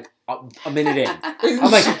done like a minute in.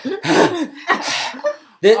 I'm like,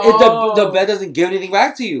 the bed doesn't give anything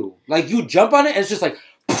back to you. Like you jump on it, and it's just like,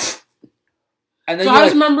 and then So you're I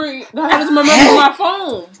just like, remember. I just remember my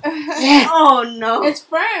phone. Oh no. It's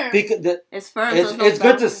firm. because It's firm. it's so no good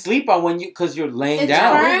to bounce. sleep on when because you're laying It's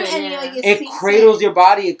down. firm Yeah. and you like It cradles your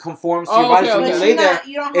body. It conforms to your Oh, body. okay, So when okay. you But lay there,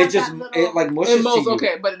 you don't it have just that little, it like mushes It most to you.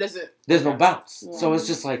 okay, but it doesn't. There's no bounce. Yeah. So it's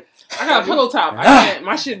just like I got a pillow top. I Ah. can't.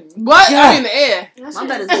 My shit. What? Yeah. I'm in the air. My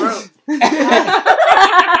bed is broke.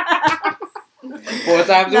 4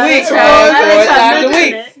 times a No, week, that's man. right. 4 That's times a right.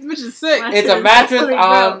 week. This bitch is sick. My It's shit a is mattress fully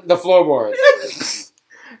on broke. the floorboard.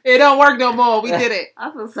 It don't work no more. We did it.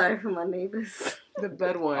 I feel sorry for my neighbors. The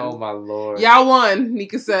bed one. Oh my lord. Y'all won,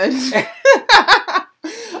 Nika said. It's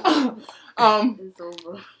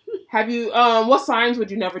over. Have you what signs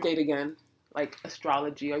would you never date again? Like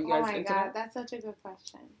astrology. Are you Oh guys my into god, that? that's such a good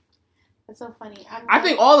question. That's so funny. I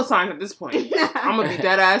think all the signs at this point. I'm gonna be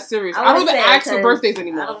dead ass serious. I don't would even say ask for 'cause birthdays I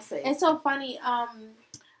anymore. don't say. it's so funny.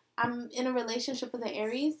 I'm in a relationship with an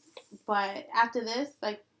Aries, but after this,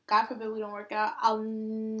 like, God forbid we don't work out, I'll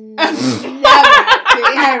never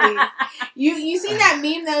date Aries. You seen that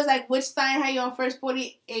meme that was like, which sign had you on first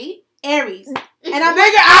 48? Aries. And I'm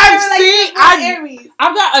like, Aries.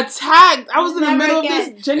 I got attacked. I was in the Never middle again.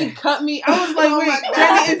 of this. Jenny cut me. I was like, Oh wait, my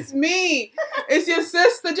God. Jenny, it's me. It's your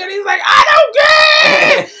sister. Jenny's like, I don't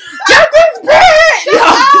get it. Get this bitch.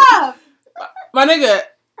 Shut up! My nigga,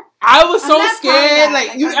 I was I'm so not proud of scared. that. Like,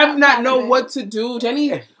 Like, you I'm I not not proud know of it. what to do.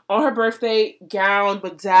 Jenny, on her birthday, gown,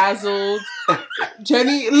 bedazzled.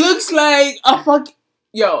 Jenny looks like a fuck.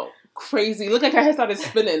 Yo, crazy. Looked like her head started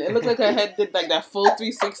spinning. It looked like her head did like that full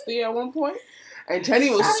 360 at one point. And Jenny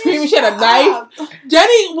was screaming. She had a knife.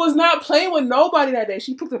 Jenny was not playing with nobody that day.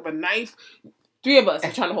 She picked up a knife. 3 of us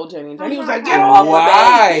were trying to hold Jenny. And Jenny was like, get off of me.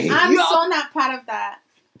 Why? I'm Yo. so not proud of that.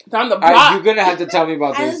 Down the Alright, block. you're gonna have to tell me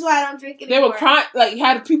about And this this. is why I don't drink They anymore. were crying. Like,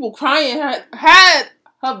 had people crying. Had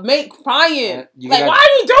her mate crying. You Like, gotta- why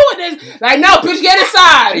are you doing this? Like, no, bitch, get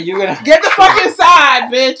inside. You're gonna. Get the fuck inside,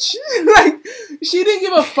 bitch. Like, she didn't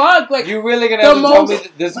give a fuck. Like, You really gonna the have to tell me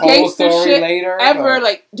most this whole gangster story shit later? ever. or-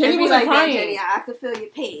 Like, Jenny It'd be wasn't like that, crying. Jenny. I can feel your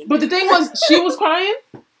pain. But the thing was, she was crying.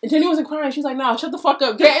 And Jenny wasn't crying. She was like, no, shut the fuck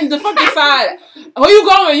up. Get in the fucking side. Where you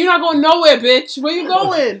going? You're not going nowhere, bitch. Where you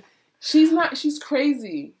going? She's not. She's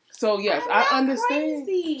crazy. So, yes, I'm not I understand.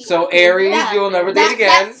 crazy. So Aries, That- you'll never that, date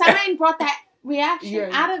again. That sign brought that reaction Yeah.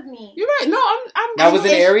 out of me. You're right. No, I'm That was an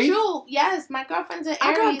It's Aries? true. Yes, my girlfriend's an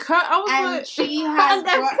I got Aries, cut. I was and like, she has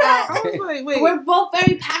got brought cut. out. I was like, wait. We're both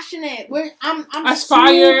very passionate. I'm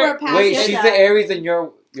Aspire. super passionate. Wait, she's the Aries and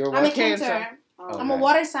you're I'm what? a Cancer. Cancer. Oh, I'm a Okay.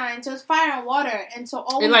 water sign, so it's fire and water, and so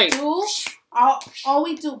all It we like- do, all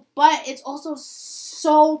we do, but it's also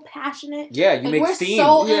so passionate. Yeah, you Like, make we're steam.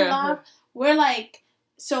 so Yeah. in love. We're like,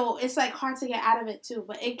 so it's like hard to get out of it too.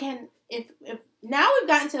 But it can, if now we've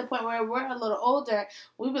gotten to the point where we're a little older,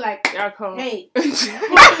 we'd be like, Y'all come. hey,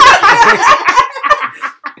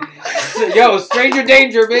 Yo, stranger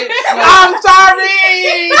danger, bitch. Like, I'm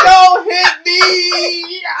sorry. Don't hit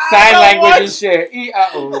me. I sign don't language want and shit.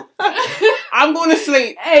 E-uh-oh. I'm going to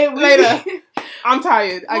sleep. hey, Later. I'm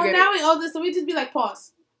tired. I Well, get now it. we older, so we just be like,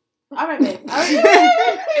 pause. All right, babe. All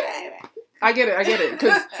right. I get it.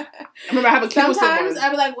 Because I remember I have a kid with Sometimes someone.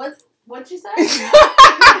 I'd be like, what you say?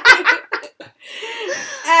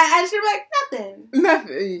 And she'd be like, nothing.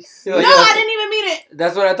 Nothing. You're No, like, I didn't even mean it.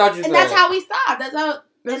 That's what I thought you said. And that's how we stopped. That's how.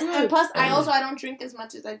 That's And good. plus, I don't drink as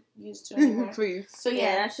much as I used to anymore. Please. So Yeah,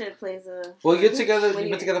 yeah, that shit plays a. Well, you're together. When You've been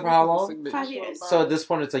you're- together for how long? 5 years. So at this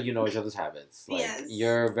point, it's like you know each other's habits. Like Yes.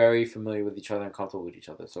 you're very familiar with each other and comfortable with each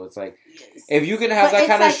other. So it's like Yes. if you can have But that it's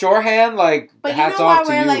kind of like- shorthand, like But you hats know why off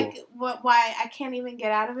to we're you. like, why I can't even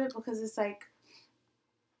get out of it, because it's like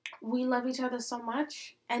we love each other so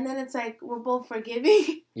much, and then it's like we're both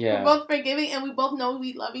forgiving. Yeah. We're both forgiving, and we both know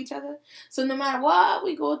we love each other. So no matter what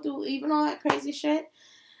we go through, even all that crazy shit,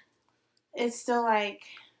 it's still like,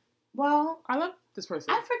 well, I love this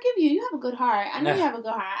person. I forgive you. You have a good heart. I know Nah. you have a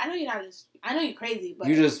good heart. I know you're not just. I know you're crazy, but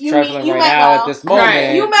You're just you trifling you right meant now well. at this moment.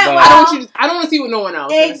 Right. You meant but- well. I don't want to see with no one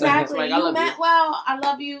else. in a sense. Exactly. Like, I you love meant well. I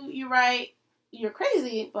love you. You're right. You're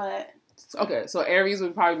crazy, but Okay, so Aries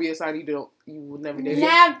would probably be a sign you would never date.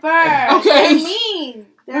 never. Okay. They're mean.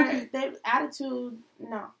 Okay. Their attitude.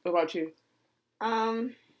 No. What about you?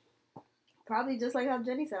 Probably just like how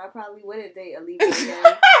Jenny said, I probably wouldn't date a Libra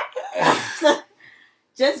again.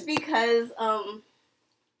 Just because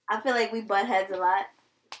I feel like we butt heads a lot.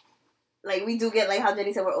 Like we do get, like how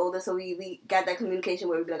Jenny said, we're older, so we got that communication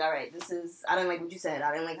where we be like, all right, I don't like what you said,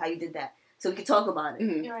 I didn't like how you did that, so we can talk about it.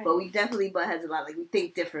 Mhm. You're right. But we definitely butt heads a lot. Like we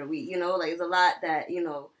think different. We like there's a lot that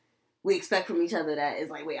we expect from each other that is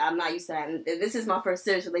like, wait, I'm not used to that. And this is my first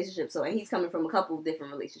serious relationship, and he's coming from a couple of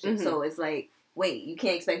different relationships, Mhm. so it's like, wait, you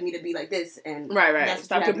can't expect me to be like this, and Right. that's what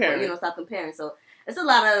Stop you have to- comparing. stop comparing. So it's a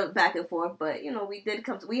lot of back and forth, but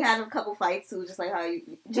we had a couple fights too, just like how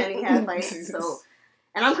Jenny had fights. So,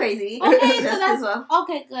 and I'm crazy. Okay, so just that's as well.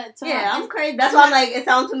 okay. Good. So Yeah, I'm crazy. That's why I'm like, it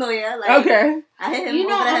sounds familiar. Like, Okay. I hit him You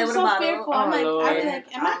know, over the head I'm with a so bottle. fearful. Oh, I'm like, Lord. I'd be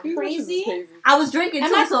like, am I crazy? I was drinking Am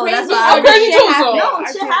too, I so crazy? that's why. I'm crazy Shit too, so happens. No,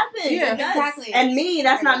 I shit can't- happens. yeah. It does. Exactly. And me,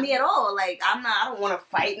 that's not me at all. Like, I don't want to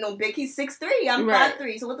fight no big. He's 6'3". I'm Right.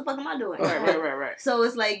 5'3". So what the fuck am I doing? Right. So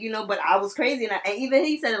it's like, but I was crazy, and even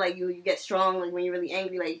he said it, like, you get strong, like, when you're really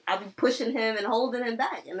angry, like, I'll be pushing him and holding him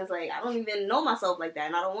back, and it's like, I don't even know myself like that,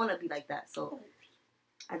 and I don't want to be like that, so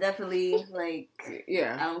I definitely, like, I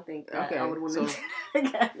Yeah. don't think that Okay, I would want so- to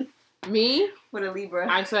again Me, with a Libra.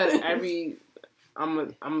 I said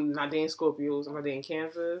I'm not dating Scorpios. I'm not dating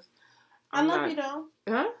Cancers. I love you though.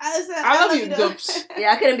 Huh? I said I love you. though.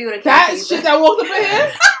 Yeah, I couldn't be with a That Cancer shit either. that walked up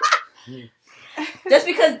in here. Just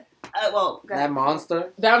because, go That ahead.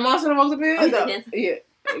 monster. That monster that walked up in here. Oh, he's a No. Cancer? Yeah.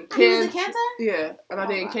 He was a Cancer? Yeah. I'm not Oh,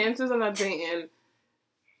 dating wow. Cancers. I'm not dating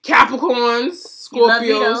Capricorns, You love me,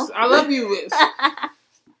 Scorpios. though. I love you.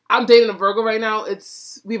 I'm dating a Virgo right now.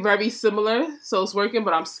 We're very similar, so it's working.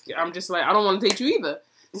 But I'm just like, I don't want to date you either.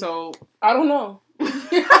 So I don't know.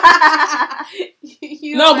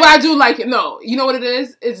 You No, know but what? I do like it. No, you know what it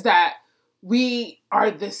is? It's that we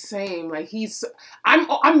are the same. Like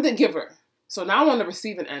I'm the giver. So now I'm on the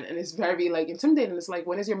receiving end, and it's very like intimidating. It's like,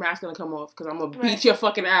 when is your mask gonna come off? Because I'm gonna Right. beat your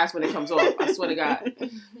fucking ass when it comes off. I swear to God.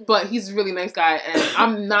 But he's a really nice guy, and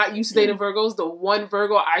I'm not used to dating Virgos. The one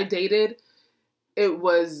Virgo I dated, he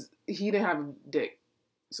didn't have a dick,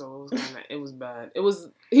 so it was bad. He was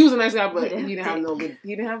a nice guy, but he didn't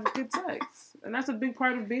have good sex, and that's a big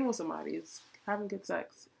part of being with somebody is having good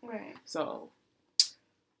sex. Right. So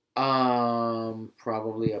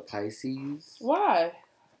Probably a Pisces why?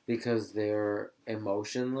 because they're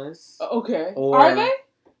emotionless. Okay, Or are they?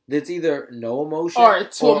 It's either no emotion Or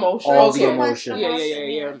too emotional. all Okay. the emotions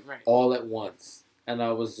Yeah. Right. all at once, and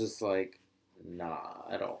I was just like, nah,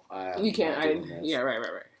 I don't. You can't. not doing this. Yeah. Right.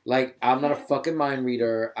 Like, I'm not a fucking mind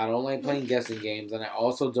reader. I don't like playing guessing games, and I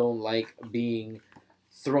also don't like being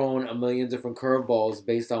thrown a million different curveballs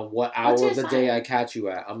based on what hour What's your of the day sign? I catch you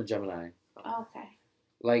at. I'm a Gemini. Okay.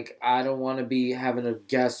 Like, I don't want to be having to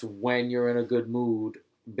guess when you're in a good mood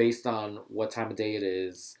based on what time of day it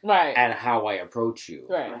is Right. and how I approach you.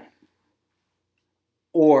 Right.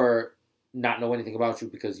 Or not know anything about you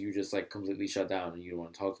because you just, like, completely shut down and you don't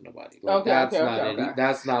want to talk to nobody. Like, that's not it. Okay.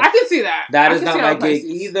 That's not... I can see that. That I is can not see my how gig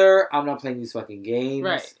Pisces- either. I'm not playing these fucking games.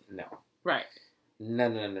 Right. No. Right. No.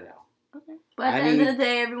 Okay. But at I the end need- of the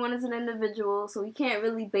day, everyone is an individual, so we can't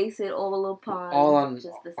really base it all upon All on just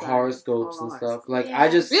the signs, horoscopes all and on stuff. Like, Yeah. I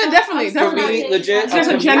just... Yeah, definitely. I'm still For not me, dating legit, It's just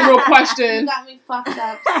a nobody. general You question. got me fucked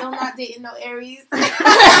up. Still not dating no Aries.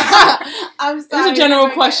 It's I'm sorry. a general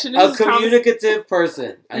never question. A This is communicative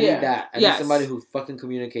person. I Yeah. need that. I Yes. need somebody who fucking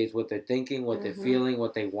communicates what they're thinking, what they're Mhm. feeling,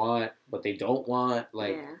 what they want, what they don't want.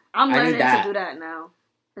 Like, yeah. I'm I need learning that. to do that now.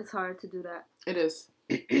 It's hard to do that. It is.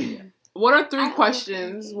 What are I three don't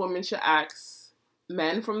questions think- women should ask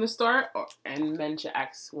men from the start, and men should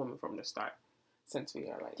ask women from the start? since we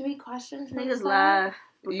are like 3 questions. Niggas lie.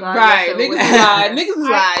 right. Niggas lie. Niggas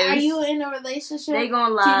lie. Are you in a relationship? They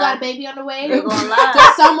gonna lie. Do you got a baby on the way? They gonna lie.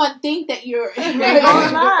 Does someone think that you're? They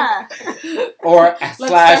gonna lie. Or /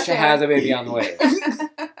 start there. has a baby on the way.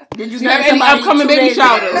 Did you have any upcoming baby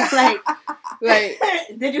showers? Like,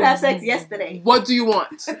 did you have sex yesterday? what do you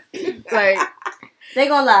want? Like, they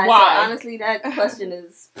gonna lie. Why? So honestly, that question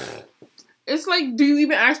is. it's like, do you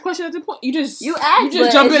even ask questions at the point? You just ask,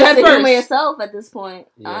 just jump in head to humor first. yourself at this point.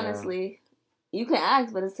 Yeah. Honestly, you can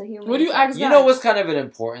ask, but it's to humor. What do you yourself. ask? You know what's kind of an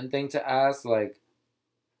important thing to ask? Like,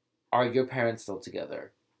 are your parents still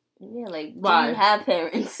together? Yeah, like, Why? do you have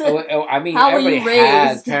parents? I mean, How were everybody you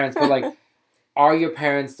has raised? parents, but like, are your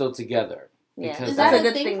parents still together? Yeah. Because Is that that's a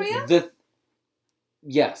good thing for you?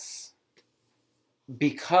 Yes.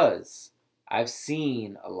 Because I've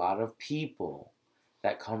seen a lot of people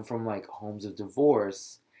that come from like homes of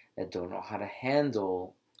divorce that don't know how to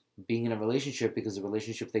handle being in a relationship because the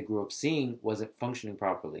relationship they grew up seeing wasn't functioning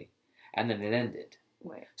properly. And then it ended.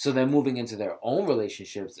 Right. So then moving into their own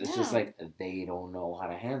relationships, it's just Yeah. like they don't know how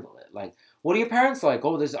to handle it. Like, what are your parents like?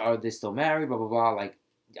 Oh, are they still married? Blah, blah, blah. Like,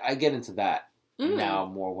 I get into that now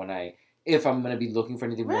more if I'm going to be looking for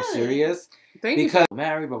anything more Really? serious. Thank Because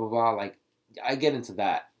married, blah, blah, blah. Like, I get into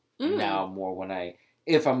that you. now more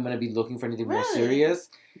if I'm going to be looking for anything more Really? serious.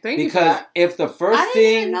 Thank you for Because that. if the I first didn't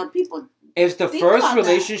even thing, know people. if the think first about that.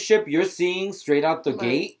 relationship you're seeing straight out the Right.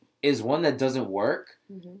 gate is one that doesn't work,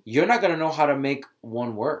 Mhm. you're not going to know how to make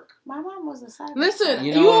one work. My mom was a side. Listen,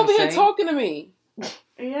 You you, know what I'm over here saying? talking to me,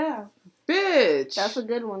 Yeah. bitch. That's a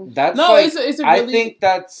good one. That's no, like, it's a I really. think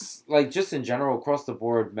that's like just in general across the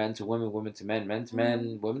board, men to women, women to men, men to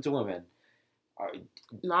men, women to women.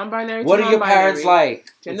 Non-binary. What to are your non-binary. parents like?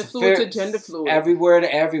 Gender It's fluid to fair- gender fluid. Everywhere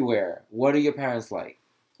to everywhere. What are your parents like?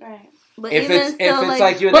 Right. But If even it's still,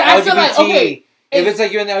 like you're in the But I feel LGBT, like, okay, if it's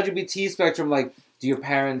like you're in the LGBT spectrum, like, do your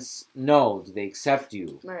parents know? Do they accept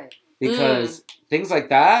you? right. Because things like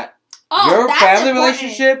that, Oh, your that's family important.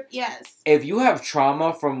 relationship, Yes. if you have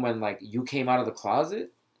trauma from when like you came out of the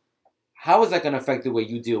closet, how is that going to affect the way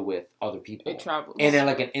you deal with other people? It travels. And in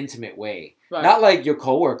like an intimate way. Right. Not like your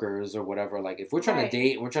coworkers or whatever. Like if we're trying Right. to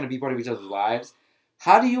date and we're trying to be part of each other's lives,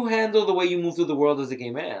 how do you handle the way you move through the world as a gay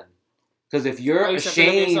man? Because if you're Are you stepping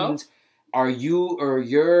up yourself? ashamed,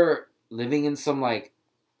 you're living in some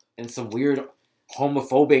weird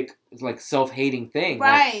homophobic like self-hating thing. Like,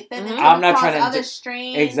 Right. Then Mhm. it's I'm not cause trying to other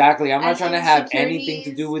strains. exactly. I'm not and trying to have anything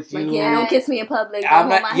to do with Like, you. yeah, don't kiss me in public. Don't I'm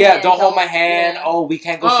hold not. my Yeah, hand, don't hold my hand. yeah. Oh, we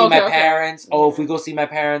can't go Oh, see my okay. parents. Oh, if we go see my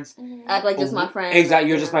parents, Mhm. Act like just my friend. exactly.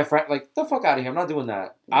 You're Yeah. just my friend. Like the fuck out of here. I'm not doing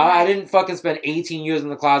that. I Right. didn't fucking spend 18 years in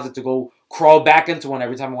the closet to go crawl back into one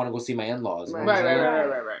every time I want to go see my in-laws. You know Right. what I'm Right,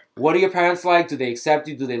 saying? right. What are your parents like? Do they accept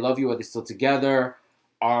you? Do they love you? Are they still together?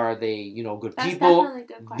 Are they, good That's people? definitely a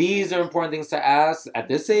good question. These are important things to ask at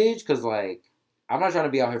this age because, like, I'm not trying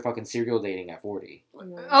to be out here fucking serial dating at 40.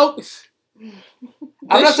 Oh,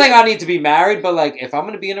 I'm not saying I need to be married, but, like, if I'm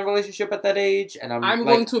going to be in a relationship at that age and I'm like,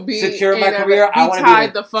 going to be secure in my in a- career, be I want to tied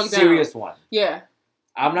be the a fuck down. serious one. Yeah,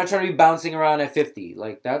 I'm not trying to be bouncing around at 50.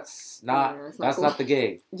 Like, that's not Yeah, that's that's not not cool. the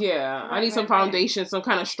gig. yeah. I need some Right. foundation, some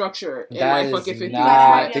kind of structure in That my is fucking 50s.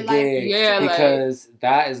 not the Your life. gig. Yeah, like- because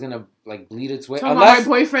that is going to, like, bleed its way. Talking about my Unless,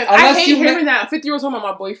 boyfriend. I unless hate you hearing ma- that. 50-year-old talking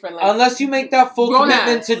about my boyfriend. Like, unless you make that full Grown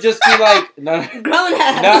commitment ass. to just be like, no, Grown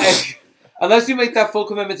ass. no, unless you make that full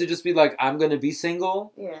commitment to just be like, I'm going to be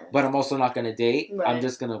single, Yeah. but I'm also not going to date. I'm Right.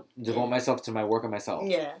 just going to devote myself to my work and myself.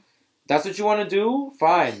 Yeah. That's what you want to do?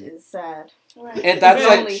 Fine. It's sad. Right. And that's It's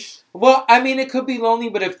like, lonely. well, I mean, it could be lonely,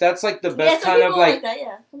 but if that's like the Yeah, best some kind of people like, that,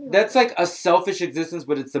 yeah. Some people that's like like a selfish existence,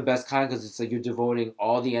 but it's the best kind because it's like you're devoting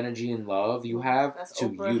all the energy and love you have That's to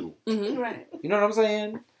Oprah. you. mhm. Right. You know what I'm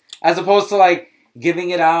saying? As opposed to like giving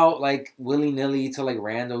it out like willy nilly to like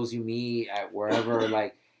randos you meet at wherever.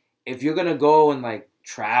 Like, if you're gonna go and like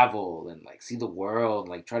travel and like see the world,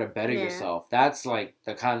 like try to better Yeah. yourself, that's like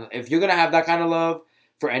the kind of, if you're gonna have that kind of love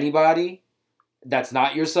for anybody that's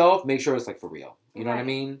not yourself, make sure it's like for real. You know what I Right.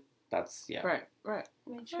 mean? That's, yeah. Right, right.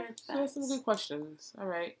 Make sure it's So that's some facts. good questions. All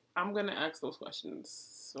right, I'm gonna ask those questions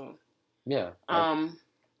soon. Yeah. I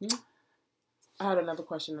had another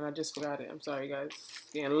question and I just forgot it. I'm sorry, guys. It's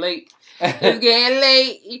getting late. It's getting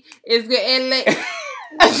late. It's getting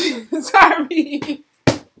late. Sorry.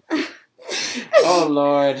 Oh,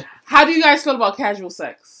 Lord. How do you guys feel about casual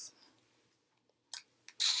sex?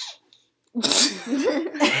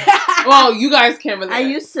 Well, you guys can't relate. I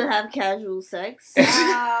used to have casual sex.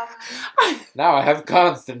 Now I have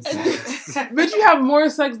constant sex. But you have more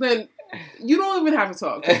sex than you don't even have to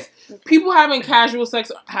talk. 'Cause people having casual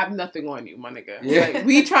sex have nothing on you, my nigga. Yeah. Like,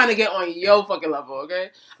 we trying to get on your fucking level, okay?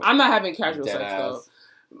 I'm not having casual Dead sex though. ass.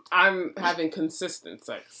 I'm having consistent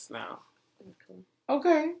sex now.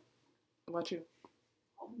 Okay. What about you?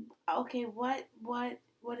 Okay, what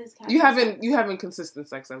is casual You sex? haven't consistent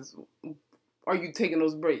sex as. Are you taking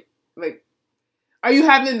those breaks? Like, are you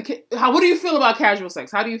having? What do you feel about casual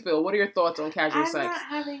sex? How do you feel? What are your thoughts on casual I'm sex? not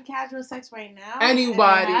having casual sex right now.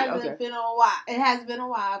 Anybody? And it hasn't Okay. been a while. It has been a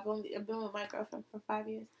while. I've been with my girlfriend for 5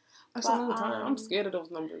 years. That's But, a long time. I'm scared of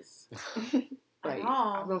those numbers. Like,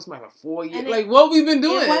 I've known somebody for 4 years. And Like, what we been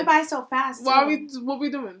doing? It went by so fast. What we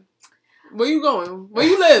doing? Where you going? Where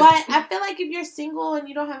you live? But I feel like if you're single and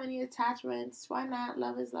you don't have any attachments, why not?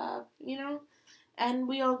 Love is love, you know? And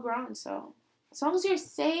we all grown, so as long as you're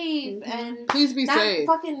safe and please be not safe.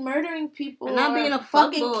 fucking murdering people And not or being a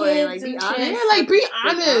fucking fuckboy, kids like, be and honest. shit. Yeah, like be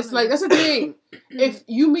honest. honest. Like that's the thing. If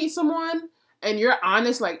you meet someone and you're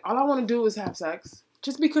honest, like all I want to do is have sex.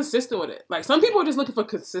 Just be consistent with it. Like some people are just looking for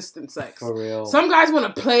consistent sex. For real. Some guys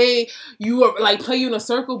want to play you or like play you in a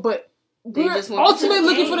circle, but They we're just want ultimately the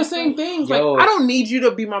looking game. for the same things. Yo. Like I don't need you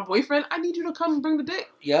to be my boyfriend. I need you to come and bring the dick.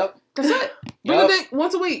 Yep. That's it. Bring Yep. the dick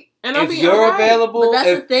once a week, and I'll If be you're alright. available, But that's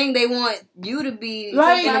if, the thing. They want you to be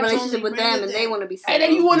Like, in a that's relationship only with them, and bring they the want to be single. And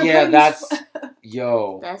then you want to yeah, play that's these.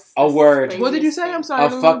 yo, That's a word. crazy. What did you say? I'm sorry. a I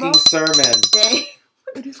didn't fucking know. sermon. They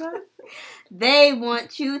What did you say? they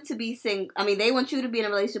want you to be single. I mean, they want you to be in a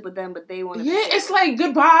relationship with them, but they want to. Yeah, be single. it's like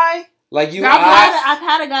goodbye. Like you I've asked, I've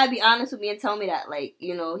had a guy be honest with me and tell me that, like,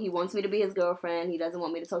 you know, he wants me to be his girlfriend. He doesn't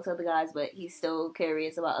want me to talk to other guys, but he's still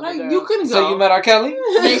curious about other Like girls. you couldn't go. so you met R. Kelly?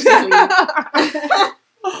 Basically.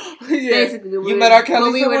 Yeah. Basically, You met R. Kelly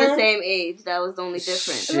but we were the somewhere? same age. That was the only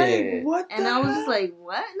difference. Shit. Like, what? And the I was hell? just like,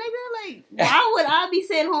 what, nigga? Like, why would I be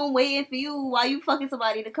sitting home waiting for you while you fucking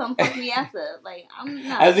somebody to come fuck me after? Like, I'm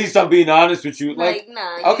not. At least I'm being honest with you. Like,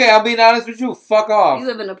 nah. okay, I'm being honest with you. Fuck off. You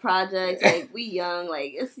live in a project. Like, we young.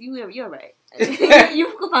 Like, it's you're right.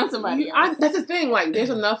 you can find somebody else. That's the thing. Like,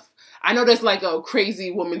 there's enough. I know there's like a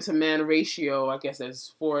crazy woman to man ratio. I guess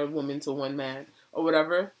there's 4 women to 1 man or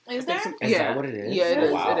whatever. Is there? Is that what it is? Yeah, it Oh,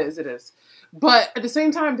 is. wow. It is. But at the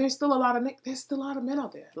same time, there's still a lot of men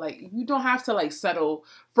out there. Like you don't have to like settle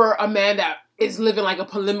for a man that is living like a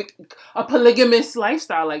polygamous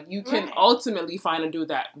lifestyle. Like you can Right. ultimately find a dude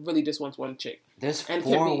that really just wants one chick. There's And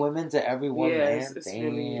 4 can be- women to every one Yeah, man. it's Damn.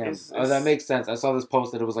 really- it's- Oh, that makes sense. I saw this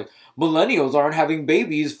post that it was like, millennials aren't having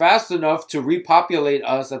babies fast enough to repopulate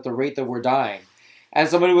us at the rate that we're dying. And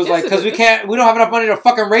somebody was Yes, like, it because we is. don't have enough money to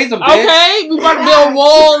fucking raise them, bitch. Okay, we about to build a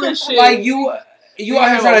wall and shit. Like, you out here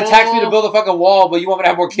Yeah, trying to tax me to wall. build a fucking wall, but you want me to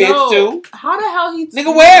have more kids No. too? How the hell he?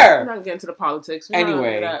 Nigga, where? We're not getting into the politics. We're not Anyway,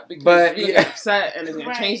 gonna do that because but, you're yeah. gonna get upset and it's gonna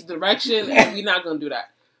Right. change the direction. And we're not gonna do that.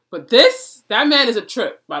 But that man is a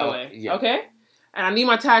trip, by the Oh, way. yeah. Okay, and I need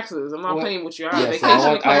my taxes. I'm not What? playing with you. I have Yes,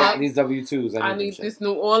 vacation to come I up. these W-2s. I them need shit. this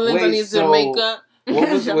New Orleans. I Wait, need so- Jamaica.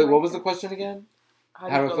 What was the question again? How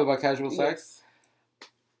How do I feel about casual sex? Yes.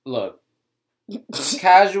 Look,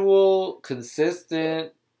 casual,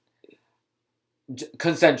 consistent,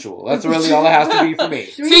 consensual. That's really all it has to be for me.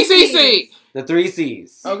 CCC. The 3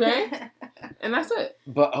 C's. Okay, and that's it.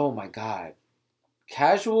 But oh my god,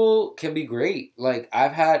 casual can be great. Like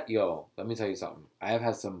let me tell you something. I have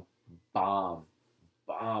had some bomb.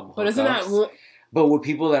 But isn't that hookups, but with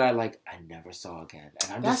people that I never saw again,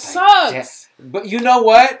 and I'm that just like, sucks? but you know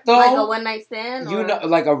what though? Like a one night stand? You or- know,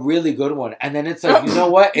 like a really good one, and then it's like, you know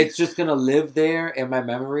what? It's just gonna live there in my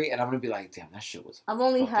memory, and I'm gonna be like, damn, that shit was. I've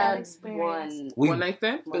only fucking- had experience. one. We, One night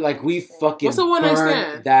stand. but like we fucking. What's a one-night burned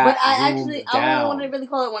stand? That But I room actually, I down. don't want to really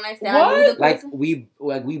call it one night stand. What? I knew the Like person.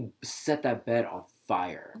 we set that bed on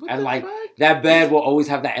fire, What and the like fuck? that bed will always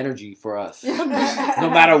have that energy for us, no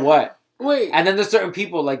matter what. Wait, And then there's certain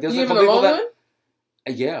people like there's you a even couple a people long that one?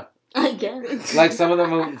 I guess. like some of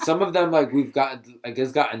them like we've gotten like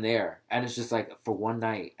it's gotten there, and it's just like for one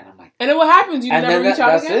night, and I'm like, And then what happens? You and never then reach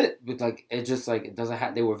out that's again? it. But like it just like it doesn't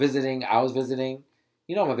have. They were visiting, I was visiting.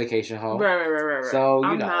 You know I'm a vacation home, Right. so you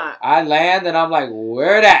I'm know not. I land and I'm like,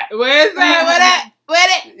 where that? Where's that? Where that? Where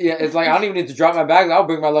that? Yeah, it's like I don't even need to drop my bags. I'll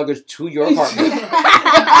bring my luggage to your apartment.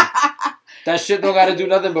 That shit don't gotta do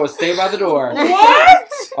nothing but stay by the door. What?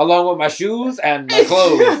 Along with my shoes and my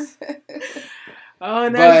clothes. Oh,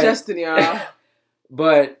 and But- that's Justin, y'all.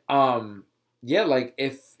 But yeah, like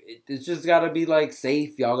if it's just gotta be like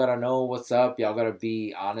safe, y'all gotta know what's up, y'all gotta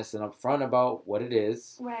be honest and upfront about what it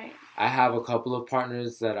is. Right. I have a couple of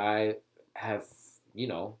partners that I have,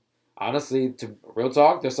 honestly, to real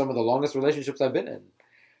talk, they're some of the longest relationships I've been in.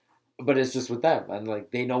 But it's just with them, and like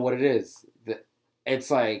they know what it is.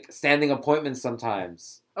 It's like standing appointments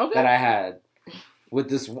sometimes Okay. that I had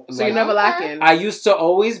with this. So like, you're never lacking. I used to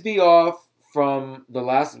always be off from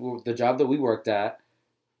the job that we worked at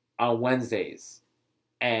on Wednesdays.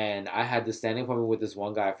 And I had this standing appointment with this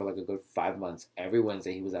one guy for like a good 5 months. Every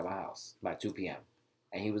Wednesday, he was at my house by 2 p.m.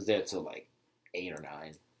 And he was there till like 8 or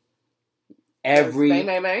 9. Bang,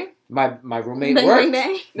 bang, bang. My roommate Bang, worked.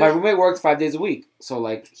 bang, bang. My roommate worked 5 days a week. So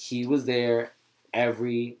like he was there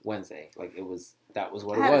every Wednesday. Like that was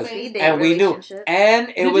what it I had a was. speed date And we knew. relationship. And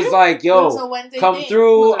it Did was you? like, It was a yo, Wednesday come date.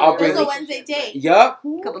 through. It I'll It bring was a the Wednesday date. Yup.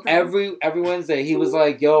 Couple times. Every Wednesday, he was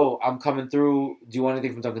like, "Yo, I'm coming through. Do you want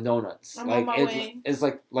anything from Dunkin' Donuts?" I'm like on my way. it's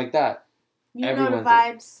like that. You Every know the Wednesday.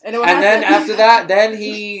 vibes. And, it was And then happening. after that, then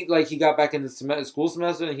he got back in the school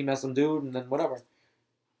semester and he met some dude and then whatever,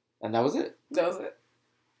 and that was it. That was it.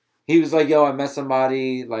 He was like, "Yo, I met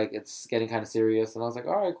somebody. Like it's getting kind of serious," and I was like,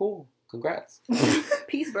 "All right, cool, congrats."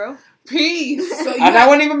 Peace, bro. Peace. So And I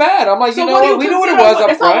wasn't even mad. I'm like, so you know what do you what? We knew what it consider was up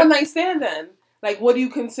It's not one front. night stand then. Like, what do you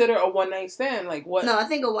consider a one night stand? Like, what? No, I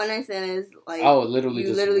think a one night stand is like Oh, literally you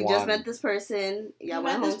just literally one. just met this person. Y'all You went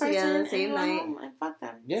met home this person together the and same you went night. home and fuck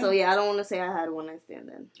them. Yeah. So yeah, I don't want to say I had a one night stand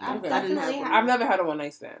then. I've Okay. I didn't have definitely one. had. I've never had a one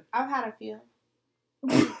night stand. I've had a few.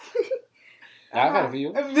 I've had a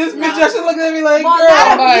few. This No. bitch just looking at me like, Well, girl.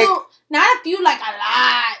 not a like- few. Not a few, like a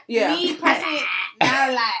lot. Yeah. Me personally, not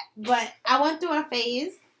a lot. But I went through a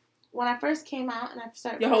phase when I first came out and I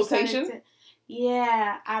started. Your first started rotation? to-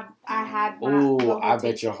 Yeah, I had. My Ooh, my I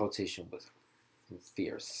bet your rotation. rotation was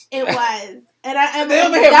fierce. It was, and They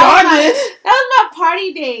over here that bonded. was my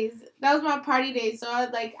party days. That was my party days. So I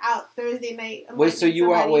was like out Thursday night. I Wait, might so meet you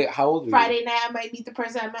were somebody. wait? How old were you? Friday night, I might meet the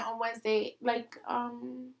person I met on Wednesday. Like,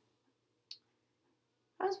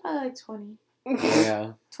 I was probably like 20,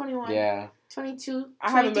 Yeah, 21, yeah. 22,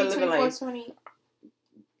 I haven't been 23, living 24, life. 20.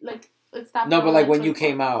 Like, let's stop. No, around, but like when you 24.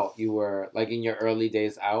 came out, you were like in your early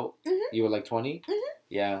days out. Mhm. You were like 20. Mhm.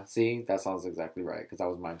 Yeah, see, that sounds exactly right because that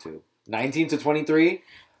was mine too. 19 to 23,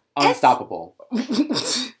 unstoppable.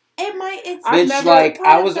 It might. It's I've Bitch, never like part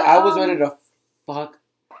I of was, the, I was ready to fuck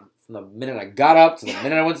from the minute I got up to the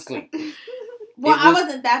minute I went to sleep. Well, it I was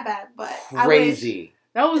wasn't that bad, but Crazy.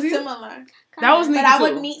 That was I wish you. similar. That was me But I too.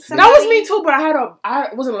 would meet That somebody. was me too, but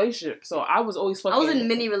I was in a relationship, so I was always fucking. I was in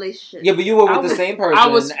mini relationships. Yeah, but you were I with the was- same person, I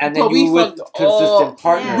was- and but then we you were with fucked consistent all-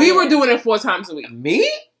 partners. We were doing it 4 times a week.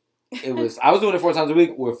 Me? I was doing it 4 times a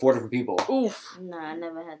week with 4 different people. Oof. Nah, I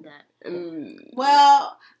never had that.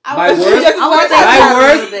 Well, I My was worst- I would say My that a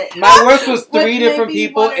worst- little bit. My worst was With 3 different maybe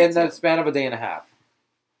people one or in the two. span of a day and a half.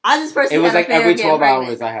 I just It personally was had like a fear every of getting 12 pregnant.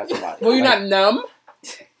 hours I had somebody. Were you Like, not numb?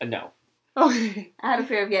 No. Okay. I had a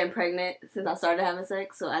fear of getting pregnant since I started having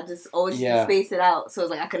sex, so I just always used Yeah. to space it out. So it's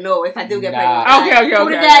like I could know if I do get Nah. pregnant. Okay, Who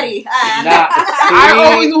the okay. daddy? Ah. I Nah,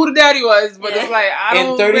 always knew who the daddy was, but it's like I in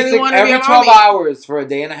don't 36, really want to be every a 12 mommy. hours for a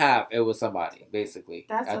day and a half, it was somebody, basically.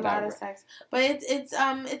 That's at a that lot of rate. sex, but it's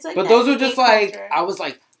like. But that those were gay just like, culture. I was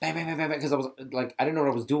like, bang, bang, bang, bang, bang, because I was like, I didn't know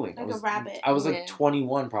what I was doing. Like a rabbit. I was like Yeah.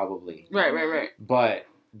 21 probably. Right. But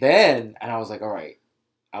then, and I was like, all right.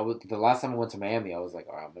 The last time I went to Miami, I was like,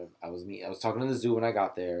 all right, I was talking to this dude when I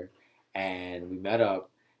got there, and we met up,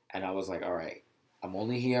 and I was like, all right, I'm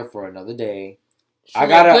only here for another day. I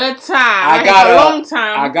gotta, good time. I I gotta- got a long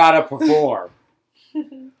time. I gotta perform.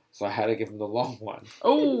 So I had to give him the long one,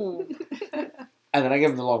 Oh and then I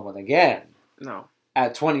gave him the long one again no.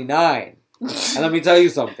 at 29. And let me tell you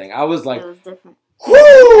something, I was like, It was different.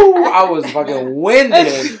 whoo! I was fucking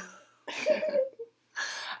winded.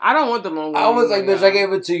 I don't want the long one. I was like, bitch, I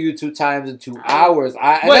gave it to you 2 times in 2 hours.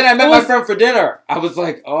 And Wait, then I met it my was- friend for dinner. I was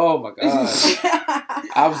like, oh my god.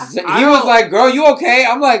 He was don't- like, girl, you okay?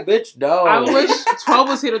 I'm like, bitch, no. I wish 12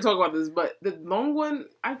 was here to talk about this, but the long one,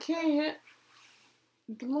 I can't.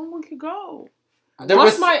 The long one can go. The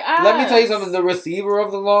Bust my ass. Let me tell you something. The receiver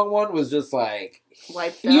of the long one was just like,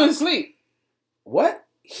 Wiped You in out. sleep. what?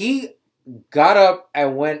 He got up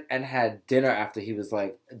and went and had dinner after he was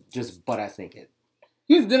like, just butt ass naked.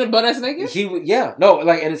 He was dinner butt ass naked?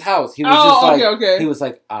 Like in his house. He was just like, okay. he was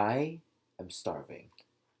like, I am starving.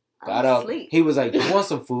 I Got was up. asleep. He was like, you want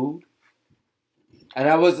some food? And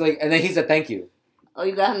I was like, and then he said, thank you. Oh,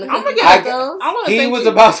 you got him the I'm cookie gonna get- tacos? I want to He thank was you.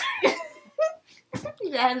 about to,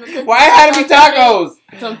 You got him the cookie why it had to be tacos?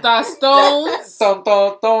 Some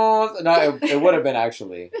tostones. No, it would have been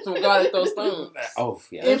actually. Some garlic tostones. Oh,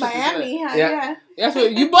 yeah. In Miami, Yeah. yeah. That's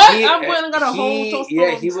what you bought? He- I went and got a whole he- tostone.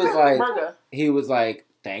 yeah, he was like- burger. He was like,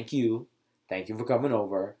 thank you. Thank you for coming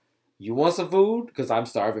over. You want some food? Because I'm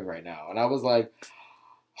starving right now. And I was like,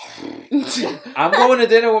 I'm going to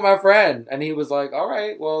dinner with my friend. And he was like, all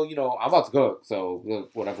right, well, I'm about to cook. So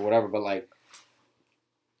whatever. But like,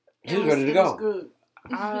 he was ready to It was go. good.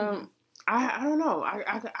 I I don't know.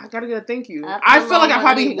 I gotta get a thank you. After I the feel like long I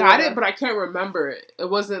probably one, got yeah. it, but I can't remember it. It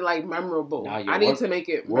wasn't like memorable. Nah, I need to make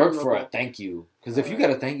it Work memorable. for a thank you. Because if you got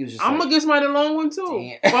a thank you, it's just I'm like, gonna give somebody the long one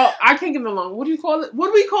too. Damn. Well, I can't give the long. What do you call it? What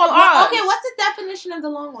do we call Well, ours? okay, what's the definition of the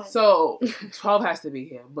long one? So 12 has to be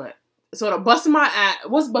here, but so the busting my ass.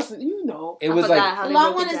 What's busting? You know, it I was forgot like, how The they long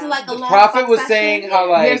broke one it is down. like a the long prophet fuck was session. saying how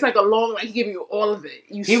yeah, like, it's like a long. Like he give you all of it.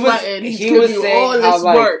 You He was- sweating. He's he giving was you saying all how, this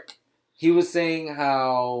like, work. he was saying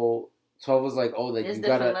how 12 was like, oh, like There's you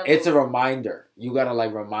gotta, different it's a levels. reminder. You gotta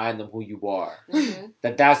like remind them who you are. Mhm.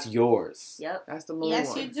 That's yours. Yep. That's the long Yes,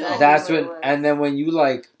 one. you do. Exactly. That's what it when, was. and then when you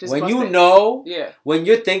like, Just when bust you it. know, Yeah. when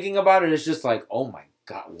you're thinking about it, it's just like, oh my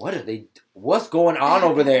God, what are they, what's going on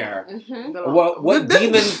over there? Mhm. The long- What This-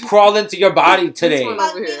 demon crawled into your body today? one-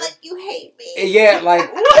 Fuck over me here. like you hate me. Yeah,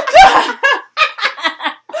 like,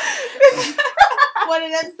 One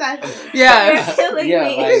of them sessions. Yes. You're killing yeah,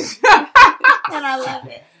 me. like, And I love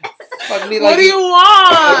it. fuck me What like do you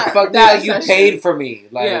want? fuck me That like you session. paid for me.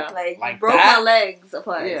 Like, Yeah. Like, Like you broke that? my legs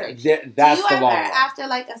apart. Yeah. Like, that's Do you the ever, long one. after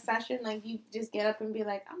like a session, like you just get up and be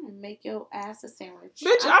like, I'm gonna make your ass a sandwich.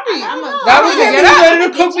 Bitch, I be- I'm a- That I was don't him. get He up. was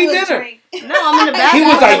ready to Get cook me you a dinner. drink. no, I'm in the bathroom. He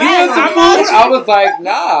was like, "You want some I'm food?" on- I was like,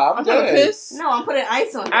 "Nah, I'm I'm trying to good." piss. No, I'm putting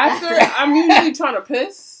ice on it. After I'm usually trying to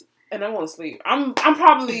piss and I want to sleep. I'm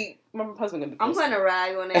probably my husband gonna. I'm putting a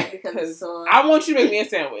rag on it because it's sore. I want you to make me a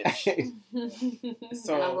sandwich.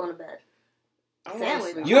 So and I'm going to bed. I wanna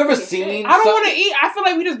Sandwich. sleep. You ever Okay, seen? I don't some- want to eat. I feel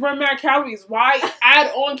like we just burn mad calories. Why add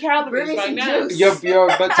on calories Bring me right some now? juice. your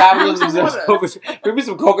metabolism is Water. Bring me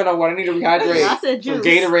some coconut water. I need to rehydrate. I said Some juice.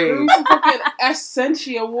 Bring Gatorade. me some fucking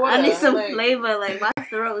Essentia water. I need some Like, flavor. Like my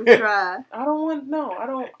throat is dry. I don't want. No,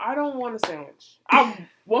 I don't want a sandwich. I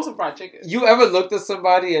want some fried chicken. You ever looked at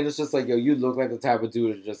somebody and it's just like, yo, you look like the type of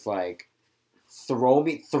dude to just like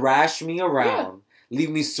thrash me around, leave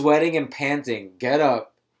me sweating and panting, get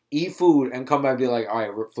up, eat food, and come back and be like, all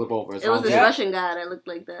right, flip over. It's It was on this to you." Russian guy that looked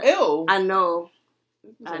like that. Ew. I know,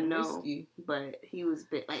 This is I know. whiskey. but he was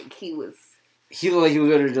bit like he was, He looked like he was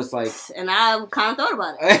literally just like. and I kind of thought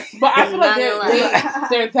about it. But I feel like Not gonna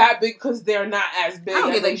they're that big because they're not as big. I don't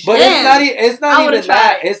as give a they shit. But should. it's not. It's I not even would've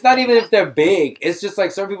that. tried. It's not even if they're big. It's just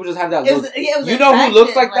like some people just have that It look. was, yeah, it was You know who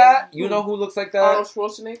looks like attractive, that? You know who looks like that? Arnold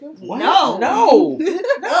Schwarzenegger. What? No. No.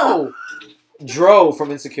 No. Dro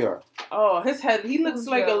from Insecure. Oh, his head. He looks Who's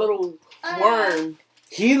like a Joe? little worm.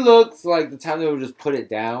 He looks like the time they would just put it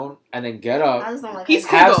down and then get I up, just don't like He's him.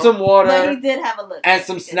 cool. have some But water he did have a look. and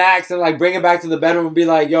some snacks and like bring it back to the bedroom and be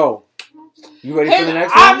like, yo, you ready for the And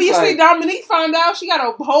next one? obviously, Like, Dominique found out she got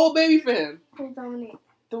a whole baby for him. Who's Dominique?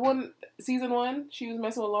 The one, season 1, she was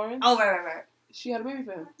messing with Lawrence. Oh, right. She had a baby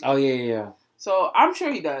for him. oh yeah. So I'm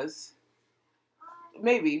sure he does.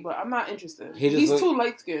 Maybe, but I'm not interested. He just He's look- too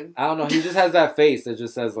light skinned. I don't know. He just has that face that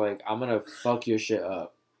just says like, I'm gonna fuck your shit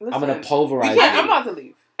up. I'm gonna pulverize I'm you. about to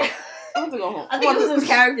leave. I'm about to go home. I think it was his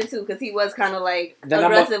character too, because he was kind of like Then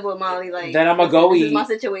I'ma- aggressive with Molly. Like, then I'ma go this eat, is my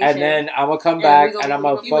situation. And then I'm gonna come And back we gonna and I'm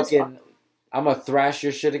move gonna you as fucking, I'm gonna thrash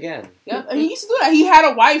your shit again. Yep, and he used to do that. He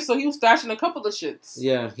had a wife, so he was thrashing a couple of shits.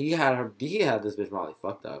 Yeah, he had this bitch Molly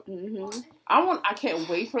fucked up. I can't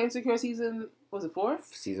wait for Insecure season. Was it 4?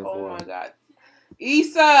 Season Oh 4. my god,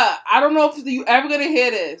 Issa! I don't know if you ever gonna hear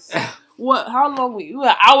this. What? How long we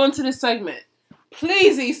are out into this segment?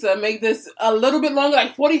 Please, Issa, make this a little bit longer,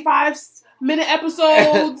 like 45-minute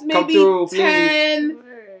episodes, Come maybe through, please. 10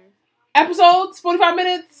 episodes, 45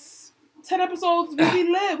 minutes, 10 episodes. We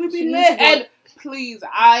be lit. We be She needs lit. to do And please,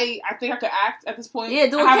 I think I could act at this point. Yeah,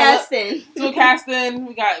 do a I have casting. Do a casting.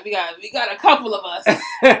 We got a couple of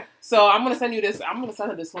us. So I'm gonna send you this. I'm gonna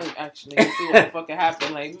send her this link actually and see what the fuck can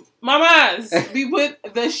happen. Like, mamas, we with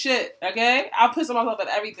the shit, okay? I'll piss myself at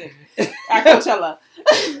everything at Coachella.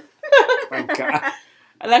 Oh god.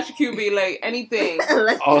 Electric QB, like anything.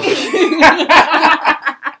 Oh.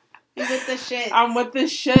 You with the shit. I'm with the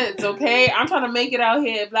shits, okay? I'm trying to make it out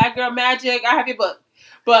here. Black Girl Magic. I have your book.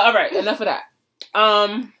 But all right, enough of that. What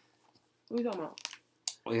are we talking about?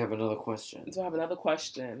 We have another question. So I have another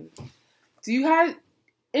question. Do you have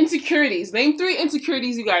insecurities? Name 3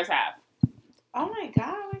 insecurities you guys have. Oh my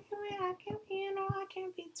god, I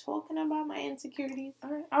can't be talking about my insecurities. All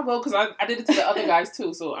right, I'll go because I did it to the other guys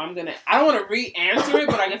too. So I don't want to re-answer it,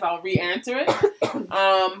 but I guess I'll re-answer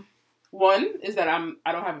it. One is that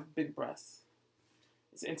I don't have big breasts.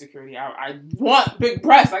 It's insecurity. I want big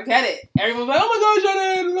breasts. I get it. Everyone's like, oh my god,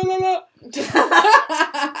 Shannon, la la la.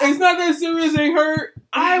 It's not that serious. They hurt.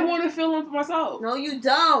 I want to feel them for myself. No, you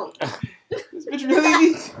don't. This bitch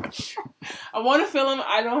really. I want to feel them.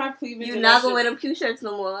 I don't have cleavage. You're and not that gonna wear shit. them cute shirts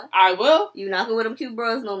no more. I will. You're not gonna wear them cute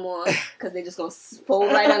bras no more, because they just gonna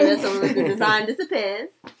fold right under so the design disappears.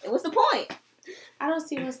 And what's the point? I don't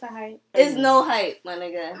see what's the hype. It's no hype, my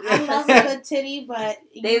nigga. I love a good titty, but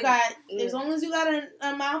They- you got as long as you got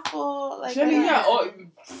a mouthful, like Jenny that. got all.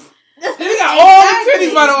 Jenny got all the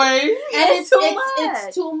titties, by the way. And It's too much.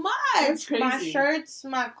 It's too much. That's crazy. My shirts,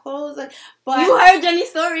 my clothes, like. But You heard Jenny's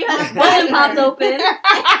story. Her button popped open. He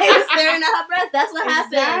was staring at her breast. That's what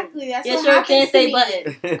happened. exactly. That's Your what shirt happens can't to stay me.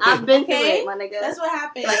 button. I've been through Okay? it, my nigga. That's what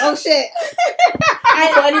happened. like, oh shit.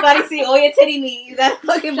 So anybody see all your titty meat, you gotta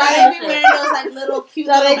fucking buy Try that to be shit. wearing those like little cute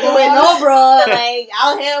So they little going bras. no bra, like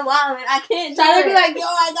out here wilding. I can't Try to do be it. like, yo,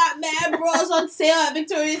 I got mad bras on sale at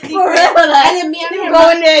Victoria's Secret. For real, And like then me, I'm you here, go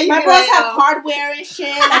in there, you my be bras like, have yo. hardware and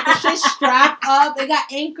shit. Like the shit's strapped up. It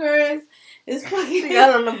got anchors. It's fucking. You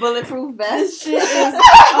got on the bulletproof This vest. shit is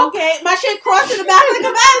okay. My shit crossed in the back like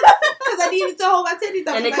a vest because I needed to hold my titties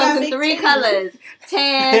up. And it because I comes got in big 3 titties. colors: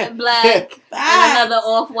 tan, black, and Facts. another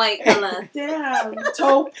off-white color. Damn,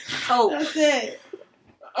 taupe. Taupe. That's it.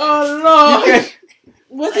 Oh no.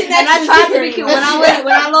 What's the And next? I tried to be category? cute.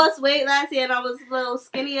 When I lost weight last year and I was a little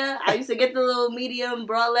skinnier, I used to get the little medium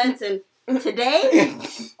bralettes. And today,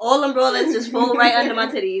 all them bralettes just fold right under my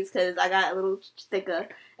titties because I got a little thicker.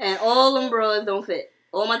 And all them bras don't fit.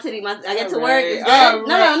 All my titties, I get to work, it's good.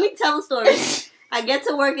 No, let me tell a story. I get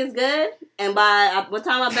to work, it's good. And by the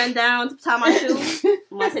time I bend down to tie my shoes,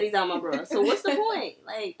 my titties out my bra. So what's the point?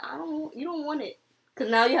 Like, you don't want it. Because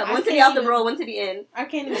now you have one titty out the bra, one titty in. I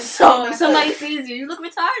can't even. So if somebody sees you, you look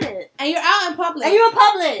retarded. And you're out in public. And you're in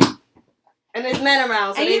public. And there's men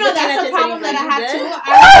around. So And they you know looking that's at the your problem titties that I like, had you too. good?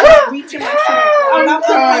 I like reach in my shirt. When I'm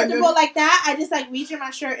done. comfortable like that, I just like reach in my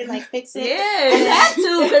shirt and like fix it. Yeah, you have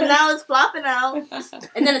to because now it's flopping out.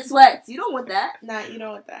 And then it sweats. You don't want that. Nah, you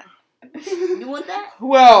don't want that. You want that?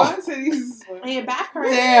 Well, My titties. And your back hurts.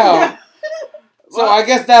 damn. So I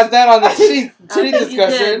guess that's that on the titty I think you good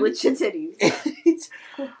discussion. with your titties.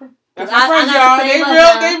 That's I- my friends, I y'all. gotta They save real.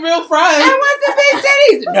 up now. They real friends. I want the big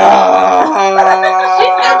titties. No.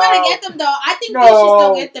 She's not gonna get them though. I think we should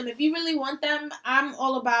still get them. If you really want them, I'm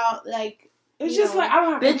all about like. It's you just know. like I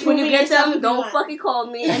don't have. Bitch, when you Prove get yourself them, if you don't want. fucking call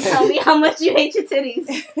me and tell me how much you hate your titties.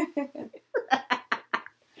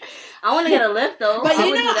 I want to get a lift though. But I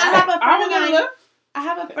you would know, do I that. have a I friend would of get a mine. lift. I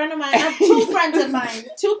have a friend of mine. I have 2 friends of mine.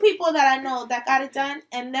 2 people that I know that got it done,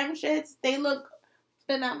 and them shits, they look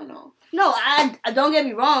phenomenal. No, I don't get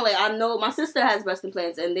me wrong. Like I know my sister has breast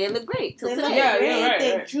implants and they look great. Till They look today. Yeah, great. yeah, right,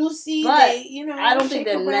 They're right. juicy. But they, you know, I don't think shake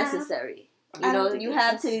they're around. necessary. I You don't know, think you it's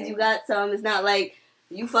have necessary. titties, you got some. It's not like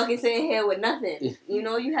you fucking sitting here with nothing. You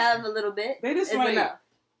know, you have a little bit. They just It's like. enough.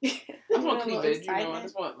 I just I'm want a little cleavage. You know. I excited.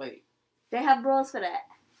 just want like. They have bras for that.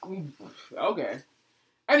 Okay.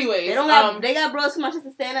 Anyways, They don't have. They got bras for my shit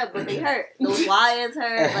to stand up, but they hurt. Those wires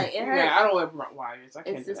hurt. Like it hurts. Yeah, I don't wear wires. I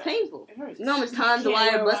can't. It's do just that. painful. It hurts. You know how much times the You wire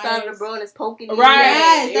can't busts wear out of the wires. bra and it's poking you. Right.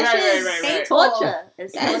 Yes, that Right, shit is right, right, right. It's painful. torture.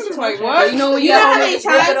 It's That is torture. It's like torture. what? You know when You you know got how home many and you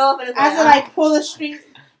rip times it off and it's I have to like, like pull the string.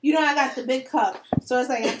 You know, I got the big cup, so it's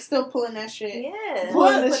like I'm still pulling that shit. yeah.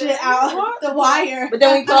 Pulling the Put shit it- out What? the wire. But then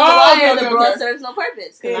when you pull Oh, the wire, okay, the bra okay. serves no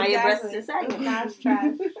purpose. Because now your breast is Exactly. sagging. Now it's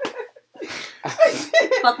trash.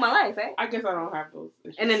 Fuck my life, right? I guess I don't have those.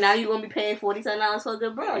 Issues. And then now you're gonna be paying $47 for a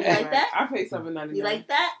good bra. You Yeah, like right. that? I pay $7.99. You like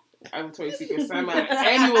that? I have Victoria's Secret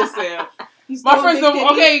semi-annual sale. You My still friends big don't.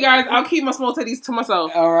 titties? Okay, you guys, I'll keep my small titties to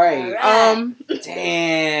myself. All right.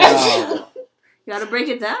 Damn. You gotta break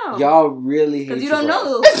it down. Y'all really hate Because you your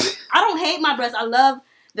don't breasts. know. I don't hate my breasts. I love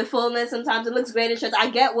the fullness. Sometimes it looks great in shirts. I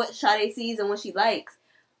get what Sade sees and what she likes.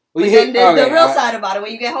 Well, But you then hate, there's the okay, real side about it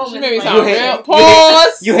when you get home. She it's made me like- sound You hate- real. you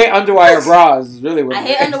Pause. You hate underwire bras, is really what I it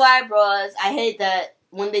hate is. underwire bras. I hate that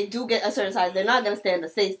when they do get a certain size, they're not gonna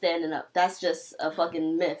stay standing up. That's just a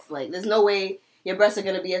fucking myth. Like, there's no way your breasts are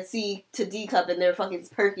gonna be a C to D cup and they're fucking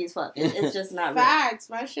perky as fuck. It's just not real. Facts.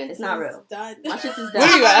 My shit It's not is real. done. My shit is Where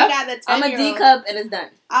you done. at? I got a I'm a 10-year-old. D cup and it's done.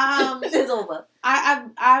 It's over.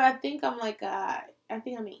 I think I'm like I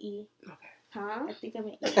think I'm an E. Huh? I think I'm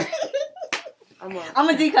an E. I'm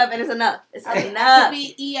a D cup and it's enough. It's I could enough.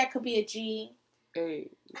 be E. I could be a G. Hey.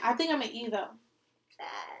 I think I'm an E though.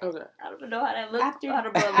 Okay. I don't even know how that looks. After How the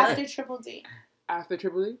bra after look. triple D. After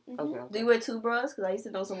Triple D? Mhm. Okay. Do you wear 2 bras? Because I used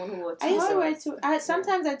to know someone who wore 2 I used to wear bras. 2.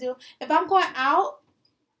 Sometimes I do. If I'm going out,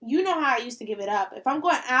 you know how I used to give it up. If I'm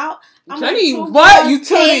going out, I'm Jenny, like 2 what? bras, You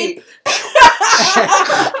tape. titty.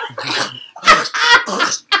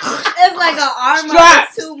 It's like an armor.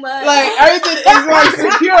 Strapped. It's too much. Like, everything is,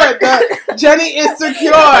 like, secured. Jenny is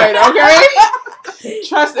secured, okay?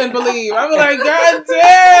 Trust and believe. I'm like, God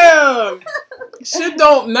damn. Shit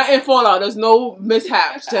don't nothing fall out. There's no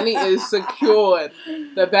mishaps. Jenny is secured.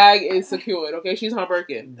 The bag is secured. Okay, she's on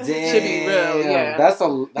Birkin. Damn, Should be real. Yeah, that's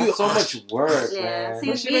so much work, Yeah,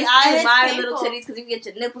 man. see, I admire painful. little titties because you get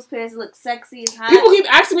your nipples pierced, it looks sexy, it's hot. people keep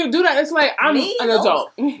asking me to do that. It's like I'm Me? an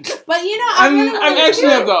adult. But you know, I'm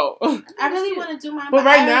actually an adult. I really want to do mine. But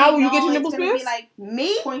right I now, already you get know your it's nipples gonna pierced? be like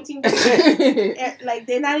Me? pointing to like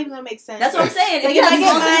they're not even gonna make sense. That's what I'm saying. If Like, you if have I get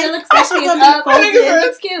small titties, it mine, looks I'm sexy, gonna it's be up, folded.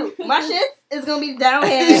 it's cute. My shit is gonna be down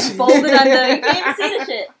here, folded under. You can't even see the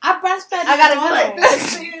shit. I breastfed. I gotta my go like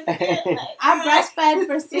daughter. this. I breastfed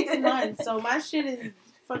for 6 months, so my shit is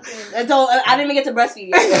fucking. And so I didn't even get to breastfeed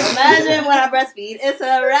yet. So imagine when I breastfeed. It's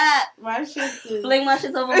a wrap. My shit is. Fling my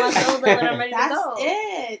shit over my shoulder when I'm ready to That's go.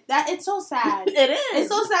 it. It's so sad. It is. It's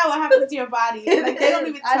so sad what happens to your body. Like they don't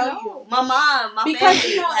even I tell know. you. My mom, my Because,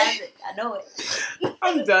 family you know, has it. I know it.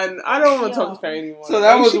 I'm done. I don't want to talk to Faye anymore. So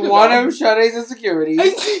that Like, was she could one go. of Sade's insecurities.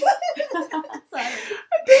 Sorry.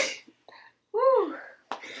 Woo.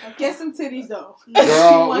 Get some titties though.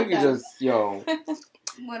 Girl, we want could them. just yo.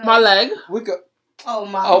 What My else? leg. We could. Oh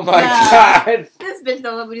my. Oh my God. god. This bitch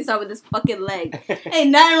don't let me start with this fucking leg.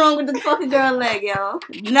 Ain't nothing wrong with the fucking girl leg, yo.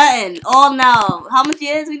 Nothing. All now. How much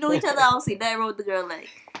years we know each other? I don't see nothing wrong with the girl leg.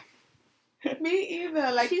 Me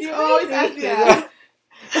either. Like She's you always crazy. ask me that.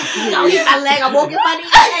 Oh, you my leg. I'm walking funny.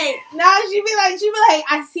 Hey. Nah, she be like,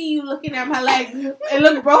 I see you looking at my leg. It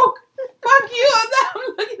look broke. Fuck you.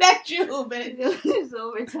 I'm looking at you, bitch. You're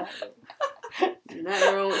so retarded.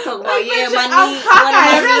 Nothing wrong with talking about, Like, yeah, bitch, my I'm knee, cockeyed. one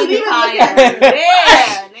I'm of not my knees is even higher.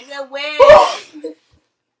 looking at Where?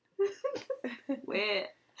 Where?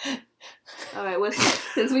 Alright, what's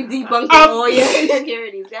next? Since we debunked all your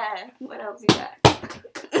insecurities, God, what else you got?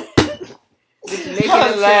 Did you make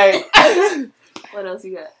Her it leg. up? What else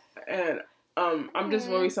you got? And I'm just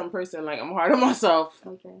a worrisome person. Like I'm hard on myself.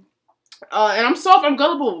 Okay. And I'm soft. I'm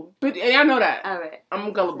gullible. But and y'all know that. Alright.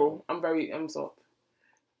 I'm gullible. I'm soft.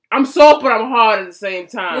 I'm soft, but I'm hard at the same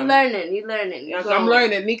time. You learning. Yeah, I'm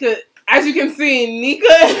learning. Nika, as you can see,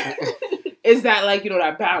 Nika is that like,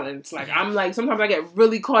 that balance. Like I'm like, sometimes I get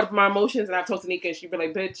really caught up in my emotions and I talk to Nika and she'd be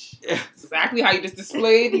like, bitch, that's exactly how you just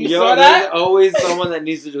displayed. You saw there's that? always someone that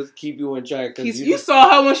needs to just keep you in check. You saw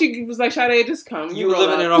her when she was like, Sade, just come. You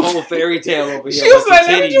living in a whole fairy tale over here. She was like,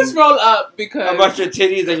 let me just roll up because. About your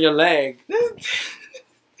titties and your leg.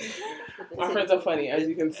 My friends are funny, as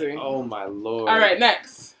you can see. Oh my lord. All right,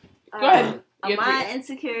 next. Go ahead. Your My three.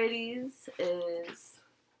 insecurities is.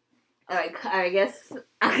 Alright, I guess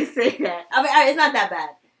I can say that. I mean, it's not that bad.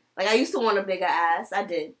 Like, I used to want a bigger ass. I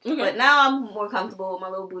did. Okay. But now I'm more comfortable with my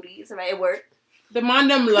little booties. Alright, it worked. The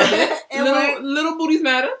Mondem love it. It worked. little booties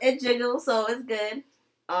matter. It jiggles, so it's good.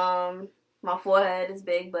 My forehead is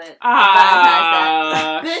big, but I've gotten past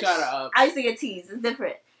that. Bitch, Shut up. I used to get teased. It's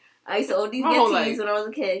different. I used to OD My whole get teased life. when I was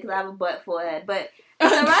a kid because I have a butt forehead. But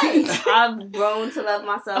it's alright. I've grown to love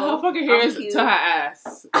myself. Her fucking hair I'm is cute. to her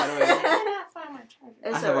ass, by the way. I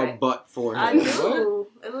It's have a alright. butt for I her. do.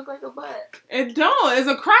 It looked like a butt. It don't. It's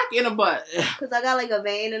a crack in a butt. Because I got like a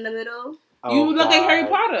vein in the middle. You look like Harry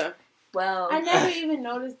Potter. Well, I never even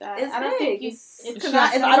noticed that. it's I don't big. think you. It's It's because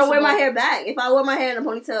not if I don't wear my noticeable. hair back, if I wear my hair in a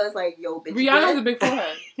ponytail, it's like, yo, bitch. you Rihanna has good? a big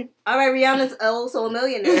forehead. All right, Rihanna's also a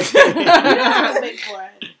millionaire. You don't have a big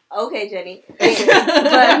forehead. Okay, Jenny. But She's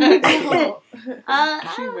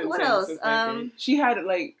been what saying else? since that day. She had it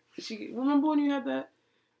like remember when you had that?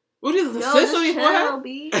 What is it? Yo, Cyst on just your chill, forehead?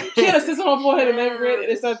 B. She had a cyst on her forehead in Chill, 9th grade and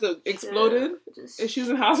it started to exploded. Just And she was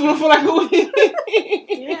in the hospital for like a week.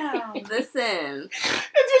 Yeah. listen. This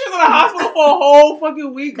bitch was in the hospital for a whole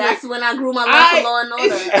fucking week. That's Like, when I grew my love for Law and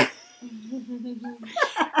Order.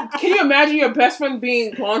 can you imagine your best friend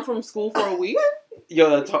being gone from school for a week? Yo,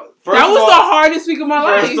 that's first That of was all, the hardest week of my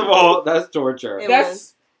life. First of all, that's torture. It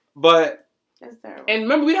That's But That's terrible. and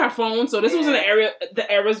remember we didn't have phones, so this was in Yeah.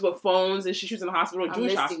 the eras with phones, and she was in the hospital, I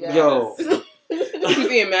Jewish missed you hospital. guys. yo, She was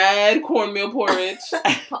eating mad cornmeal porridge.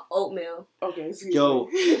 Oatmeal. Okay, excuse yo,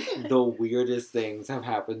 me. the weirdest things have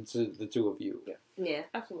happened to the two of you. Yeah,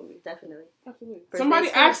 Absolutely. definitely. Absolutely. Birthday Somebody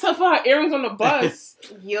stuff. asked her for her earrings on the bus.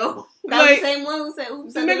 Yo. That Like, was the same one who said,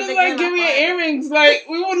 oops, The I didn't niggas think like, I give me your fired it." earrings. Like,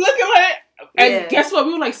 we were looking like, and Yeah. guess what?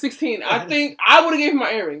 We were like 16. I think I would have gave him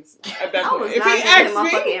my earrings at that I point. was If not he giving asked him my me,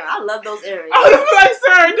 fucking ear. I love those earrings. I would have been like,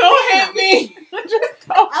 sir, don't hit me. Just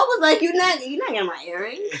don't. I was like, you're not getting my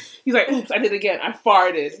earrings. He's like, oops, I did it again. I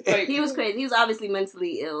farted. Like, He was crazy. He was obviously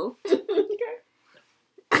mentally ill. and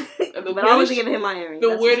the But I wasn't weirdest, giving him my earrings. the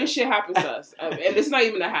that's for weirdest sure. shit happens to us. And it's not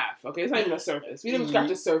even a half, okay? It's not even a surface. We didn't scratch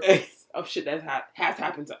the surface of shit that has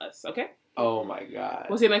happened to us, okay? Oh my god.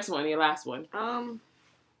 What's your next one? Your last one? I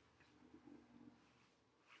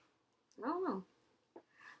don't know.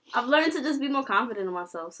 I've learned to just be more confident in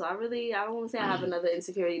myself. So I don't want to say I have another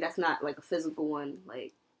insecurity that's not like a physical one.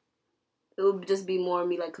 Like it would just be more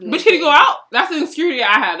me like. Bitch, can you go out? That's the insecurity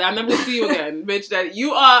I have. I'll never see you again, bitch. That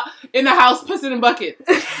you are in the house pissing in buckets.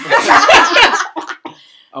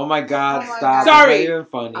 Oh my god! Oh my Stop! God. Sorry. It's not even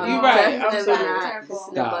funny. You're right. I'm Definitely sorry. not Terrible. pissing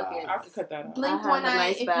in Stop. buckets. I can cut that out. Blink I one have a eye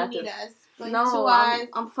nice if bathroom. you need us. Blink No, two eyes.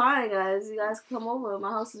 I'm fine, guys. You guys can come over. My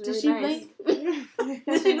house is Did really she nice. blink?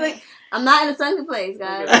 Did she blink? I'm not in a sunken place,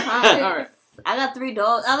 guys. Okay. I promise. All right. I got 3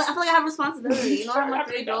 dogs. I feel like I have responsibility. You know, I have my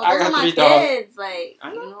 3 dogs. I Those got are my 3 dogs. kids. Like,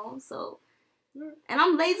 I you know. know, so. And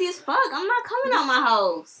I'm lazy as fuck. I'm not coming out my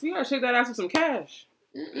house. You gotta shake that ass with some cash.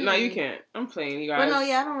 Mm-mm. No, you can't. I'm playing, you guys. But no,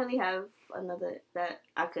 yeah, I don't really have another that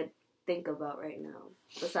I could think about right now.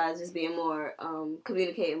 Besides just being more,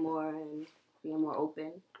 communicating more and being more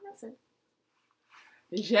open. That's it.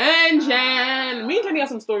 Jen. Me and Jenny have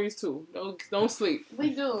some stories too. Don't sleep. We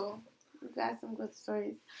do. We got some good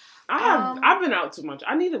stories. I've been out too much.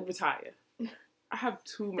 I need to retire. I have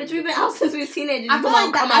too much. Bitch, we've been out since we was teenagers. I feel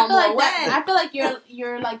like that. When? I feel like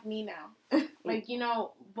you're like me now. Like, you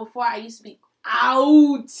know, before I used to be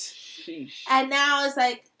out, Sheesh. and now it's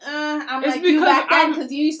like I'm It's like you because back then I'm-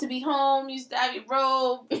 because you used to be home, you used to have your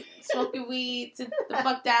robe, smoking weed, sit the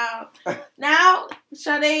fuck down. Now,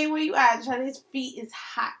 Sade, where you at? Sade's feet is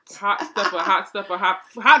hot. Hot stepper,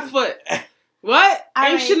 hot foot. What? All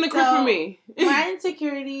Ain't right, shit in the crib so for me. My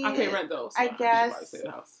insecurity, I can't rent those. I should guess- probably stay in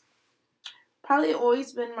the house. probably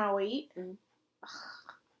always been my weight. Mhm.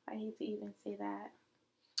 I hate to even say that.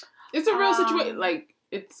 It's a real Um, situation. Like,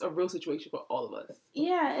 it's a real situation for all of us.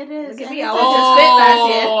 Yeah, it is. Look at And me, it's I like- was just fit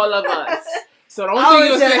last year. All of us. So don't I think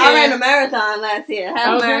you'll sit ran a here. marathon last year.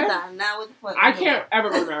 Half Okay. marathon. Now what the fuck? I can't ever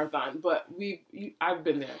run a marathon, but I've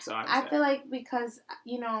been there, so I feel like because,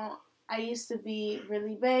 you know, I used to be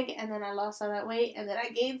really big and then I lost all that weight and then I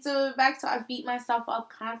gained some of it back, so I beat myself up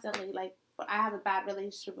constantly. Like, I have a bad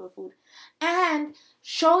relationship with food. And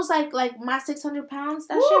shows like my 600 pounds,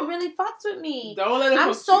 that Woo. shit really fucks with me. Don't let it I'm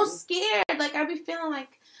hook so you. scared. Like, I be feeling like,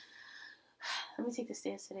 let me take the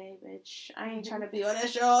stairs today, bitch. I ain't trying to be on that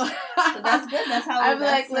show. So that's good. That's how I'm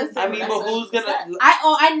that's like, listen. I mean, but who's gonna?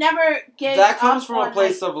 I never get That comes up from a on,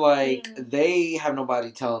 place like, of like being- they have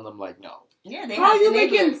nobody telling them like no. Yeah, they How have you enablers.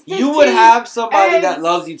 making You would 15 have somebody that eggs?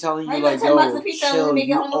 loves you telling How you you like, got yo, 10 bucks a piece of chill, when they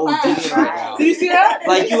get you home at ODing 5? right now. Did you see that?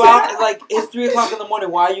 Like Did you see out, that? like it's 3:00 in the morning.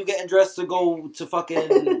 Why are you getting dressed to go to fucking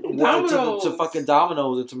Domino's. to fucking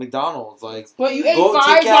Domino's or to McDonald's? Like, But you ate Go 5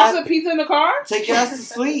 take your boxes ass- of pizza in the car? take your ass to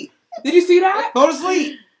sleep. Did you see that? Go to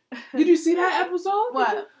sleep. Did you see that episode?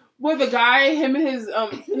 What? Where the guy, him and his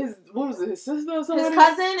what was it, his sister or something? His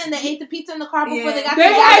cousin, and they ate the pizza in the car before Yeah. they got They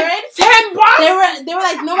together. had 10 boxes. They were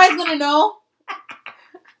like, nobody's gonna know.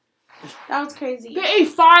 That was crazy. They ate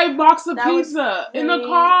 5 boxes of That was pizza in the very-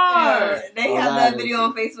 car. They Oh, have that that is- video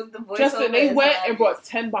on Facebook. The voice. Justin, they went and bought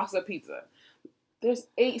 10 boxes of pizza. There's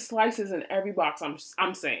 8 slices in every box.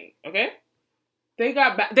 I'm saying, okay? They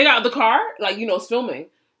got the car, like, you know, it's filming.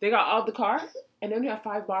 They got out the car, and they only have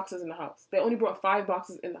 5 boxes in the house. They only brought 5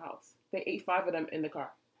 boxes in the house. They ate 5 of them in the car.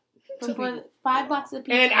 Before 5 boxes of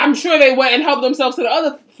pizza. And I'm sure they went and helped themselves to the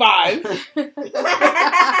other 5.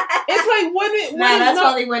 It's like when That's no-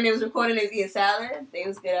 probably when they was recording. They was eating salad. They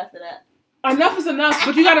was good after that. enough is enough.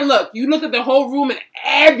 But you gotta look. You look at the whole room, and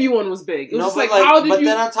everyone was big. It was just but like, how did but you?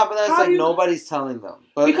 then on top of that, it's how like do you- nobody's telling them.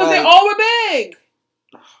 But Because like, they all were big.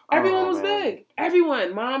 Everyone oh, was man. big.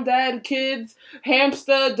 Everyone, mom, dad, kids,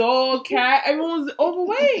 hamster, dog, cat. Everyone was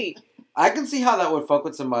overweight. I can see how that would fuck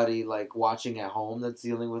with somebody like watching at home that's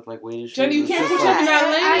dealing with like weight issues. Jenny, you It's can't just put yourself in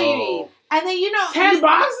like, that lane. oh. And then, you know, 10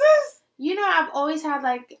 boxes? you know, I've always had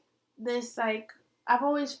like this, like, I've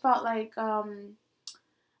always felt like, I don't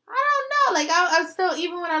know, like, I'm still,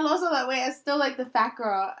 even when I lost all that weight, I still like the fat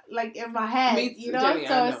girl, like, in my head, Me you too, know? Jenny,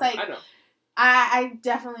 So I it's know, like, I know. I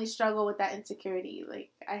definitely struggle with that insecurity.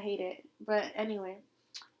 Like, I hate it. But anyway,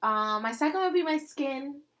 my second would be my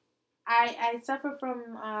skin. I suffer from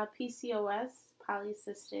PCOS,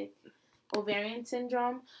 polycystic ovarian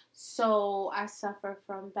syndrome. So I suffer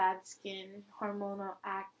from bad skin, hormonal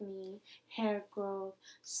acne, hair growth.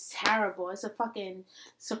 It's terrible. It's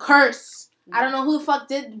a curse. I don't know who the fuck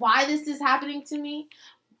why this is happening to me,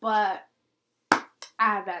 but I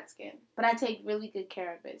have bad skin. But I take really good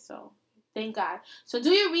care of it, so thank God. So do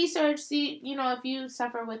your research. See, you know, if you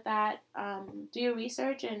suffer with that, do your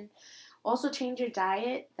research and also change your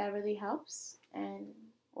diet. That really helps. And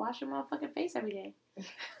wash your motherfucking face every day.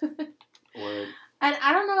 Word. And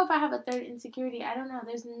I don't know if I have a third insecurity. I don't know.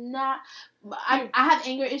 There's not. I have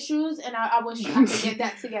anger issues, and I wish I could get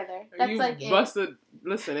that together. That's you like busted.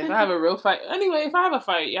 Listen, if I have a real fight, anyway, if I have a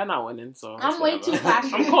fight, y'all not winning. So I'm way too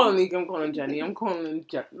passionate. I'm calling Nick. I'm calling Jenny. I'm calling.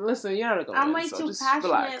 Listen, you're not gonna. I'm win, way so too just passionate.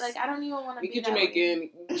 relax. Like I don't even want to be Nikki that way. Jamaican.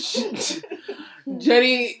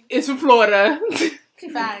 Jenny is from Florida.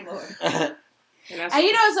 Facts. And that's And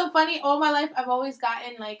you know what's so funny? All my life, I've always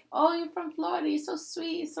gotten like, "Oh, you're from Florida. You're so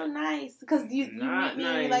sweet. You're so nice." Because you Not meet me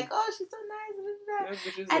and you're nice. like, "Oh, she's so nice." And That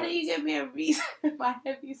bitch is then nuts. you give me a reason my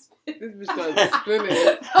heavy spin. This bitch started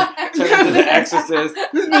spinning. Turn into the Exorcist.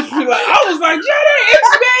 This bitch be like, I was like, Jenny,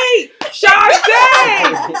 it's me,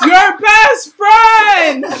 Sade, your best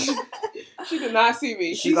friend. She did not see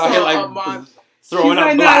me. She's out here like She's throwing up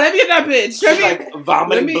like, nah, black. let me get that bitch. She's Let me, like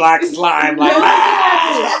vomiting let me- black slime. Like, Sorry.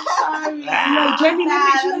 Ah. Like, Jenny,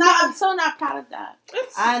 I'm so not proud of that.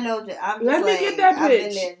 I know. I'm just let me like, get that I've been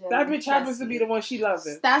bitch. there, That Jenny, bitch happens trust to be me. the one she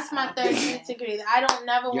loving. That's my third insecurity. I don't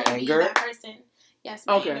never Your want to be anger? that person. Yes,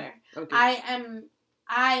 my Okay. anger. Okay.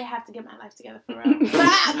 I have to get my life together for real.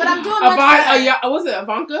 But I'm doing much Ivan, better. was it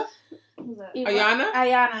Ivanka? Who's that? Ayana?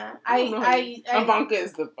 Ayana. I don't know her name. I Ivanka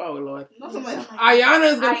is the, oh Lord. Not so much.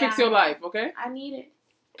 Ayana is gonna fix Ayana. your life, okay? I need it.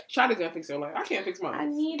 Shadi's gonna fix your life. I can't fix mine. I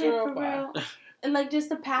need it for real. And like just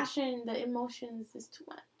the passion, the emotions is too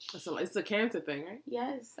much. It's a cancer thing, right?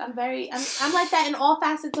 Yes, I'm like that in all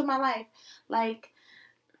facets of my life. Like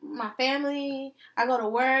my family, I go to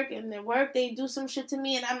work and at work they do some shit to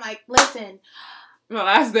me and I'm like, listen, No,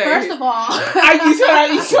 last day. first of all, You saw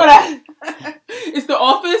that? It's the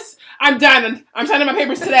office. I'm done. I'm signing my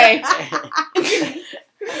papers today.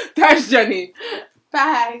 That's Jenny.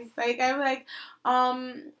 facts. Like I'm like,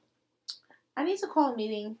 I need to call a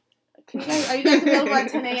meeting. Are you guys available at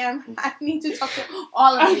 10 a.m.? I need to talk to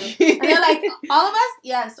all of you. And they're like, all of us?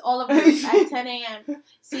 Yes, all of us at 10 a.m.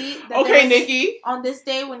 See? that Okay, there was- Nikki. On this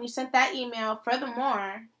day when you sent that email,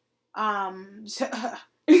 furthermore, don't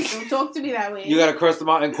talk to me that way. you gotta curse them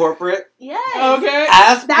out in corporate. Yes. Okay.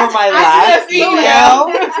 As per That's- my I last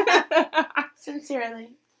email. Sincerely.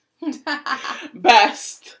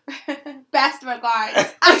 Best. Best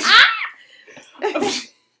regards.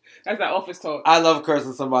 That's that office talk. I love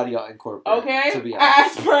cursing somebody out in corporate. Okay. To be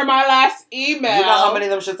honest. As per my last email. You know how many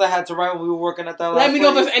of them shits I had to write when we were working at that last Let me know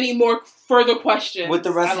if place? there's any more further questions. With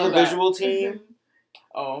the rest I of the love that. visual team.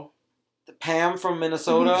 Oh. Pam from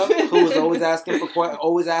Minnesota, who was always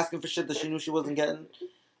asking for shit that she knew she wasn't getting.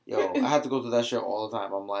 Yo, I had to go through that shit all the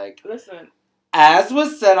time. I'm like, Listen. as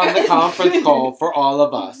was said on the conference call for all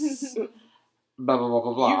of us, blah blah blah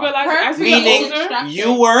blah blah. You realize as you Meaning- get older,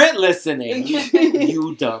 You weren't listening,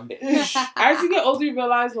 you dumb bitch. as you get older, you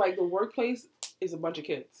realize like the workplace is a bunch of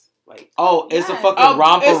kids. Like, Oh, it's a Yes. fucking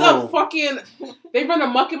romper it's room. a fucking. They run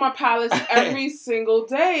amok in my palace every single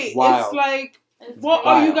day. Wild. It's like, It's what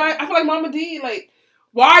Wild. are you guys? I feel like Mama D. Like,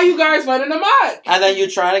 why are you guys running amok? And then you're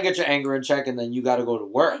trying to get your anger in check, and then you got to go to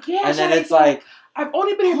work. Yeah, and then Shadi, it's like, I've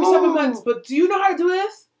only been here for 7 months, but do you know how to do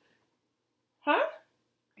this? Huh?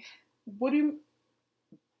 What do you?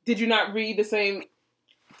 Did you not read the same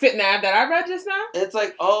fit nav that I read just now? it's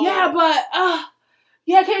like, oh, Yeah, but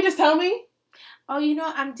yeah, can you just tell me? Oh, you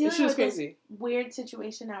know, I'm This dealing shit is with this crazy. weird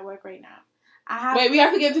situation at work right now. I have. Wait, we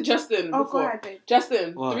have to get to Justin Oh, go before. ahead, babe.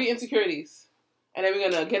 Justin, What? 3 insecurities. And then we're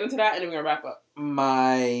going to get into that, and then we're going to wrap up. one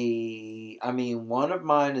of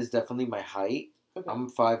mine is definitely my height. Okay. I'm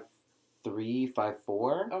 5'3",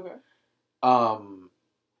 5'4". Okay.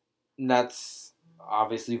 That's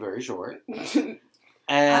obviously very short. I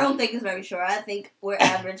And don't think it's very short. I think we're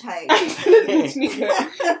average height.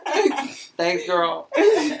 thanks, girl.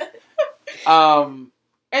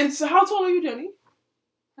 And so how tall are you, Jenny?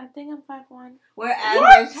 I think I'm 5'1". We're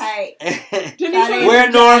average height. Jenny, That so is- you- We're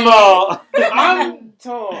normal. I'm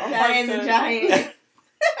tall. I'm That is a 5'10". giant.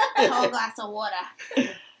 A whole glass of water.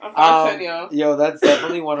 I'm 5'10", y'all. Yo, that's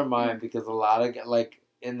definitely one of mine because a lot of like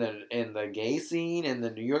in the gay scene, in the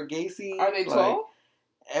New York gay scene, Are they like, tall?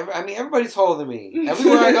 everybody's taller than me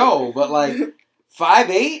everywhere I go, but like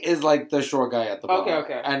 5'8" is like the short guy at the bar.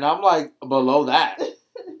 Okay. And I'm like below that.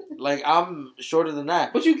 Like I'm shorter than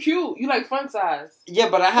that. But you cute. You like fun size. Yeah,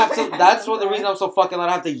 but I have to. That's one of the reason I'm so fucking loud.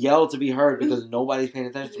 I have to yell to be heard because nobody's paying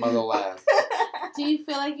attention to my little ass. Do you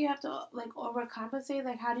feel like you have to like overcompensate?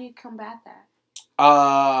 Like, how do you combat that?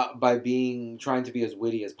 By trying to be as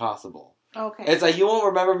witty as possible. Okay. It's like you won't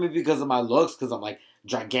remember me because of my looks, because I'm like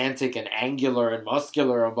gigantic and angular and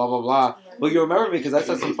muscular and blah blah blah. But you remember me because I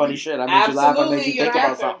said some funny shit. I made you laugh. I made you you're think about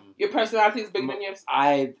handsome. something. Your personality is bigger than your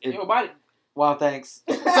Your body. Wow, thanks.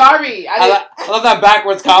 Sorry, I love that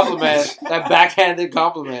backwards compliment. That backhanded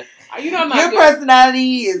compliment. You know I'm not Your good.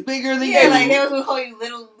 personality is bigger than Yeah, you. like they was gonna call you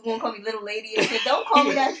little gonna call me little lady and shit. Don't call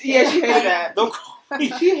me that shit. Yeah, she hated that. Don't call me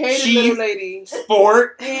She hated Chief little lady.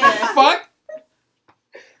 Sport. Yeah.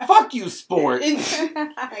 Fuck you, Sport.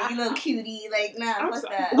 Like, you little cutie. Like, nah, fuck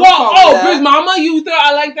that. Whoa, call me oh, that. Big Mama, you thought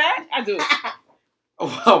I like that? I do.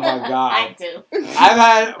 Oh my god. I do. I've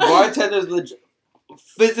had bartenders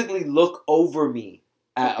physically look over me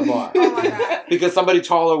at a bar. Oh my god. Because somebody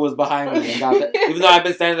taller was behind me and got that. Even though I've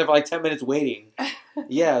been standing there for like 10 minutes waiting.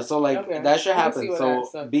 Yeah, so like Okay. that shit I can see happens. where that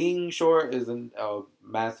So sucks. being short is a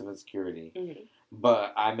massive insecurity. Mhm.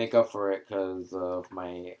 But I make up for it because of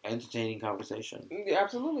my entertaining conversation. Yeah,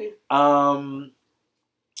 absolutely.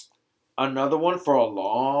 Another one for a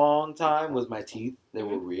long time was my teeth. They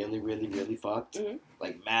were really, really, really fucked. Mhm.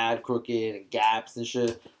 Like mad crooked and gaps and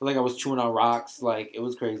shit. Like I was chewing on rocks. Like it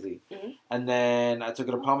was crazy. Mhm. And then I took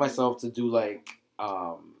it upon myself to do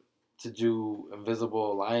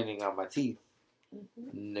invisible lining on my teeth.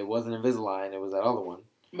 And it wasn't Invisalign. It was that other one.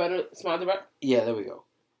 Better smile the back. Yeah, there we go.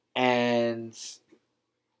 And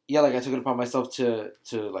yeah, like I took it upon myself to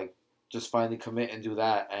like just finally commit and do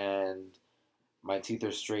that, and my teeth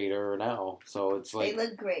are straighter now. So it's like, They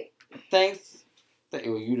look great. thanks.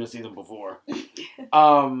 You didn't see them before.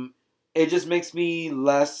 It just makes me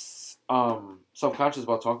less self-conscious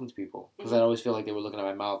about talking to people because I always feel like they were looking at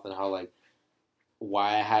my mouth and how like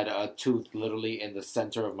why I had a tooth literally in the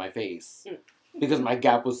center of my face because my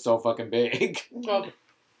gap was so fucking big.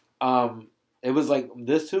 Oh, It was like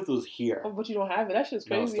this tooth was here. oh, but you don't have it. That shit's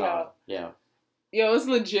No, crazy. stop. Yeah. Yo, it's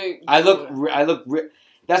legit. I look. And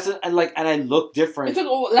I look different. It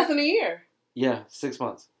took less than a year. Yeah, 6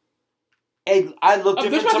 months. And I look A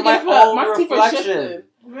bitch different about to to my get fucked. own My teeth are reflection. shifting.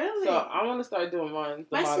 Really? So I want to start doing mine.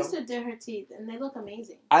 The My bottom. sister did her teeth, and they look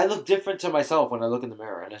amazing. I look different to myself when I look in the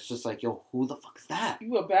mirror, and it's just like, yo, who the fuck is that?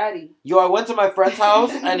 You a baddie. Yo, I went to my friend's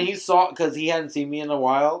house, and he saw because he hadn't seen me in a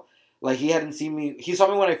while. Like he hadn't seen me. He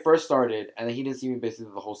saw me when I first started, and then he didn't see me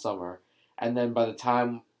basically the whole summer. And then by the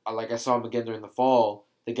time I saw him again during the fall,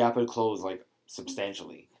 the gap had closed like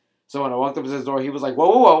substantially. So when I walked up to his door, he was like,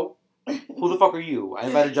 whoa. Who the fuck are you? I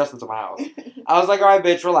invited Justin to my house. I was like, all right,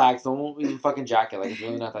 bitch, relax. Don't even fucking jack it. Like, it's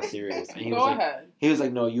really not that serious. And he Go was like, ahead. he was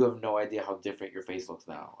like, no, you have no idea how different your face looks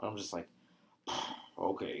now. And I'm just like,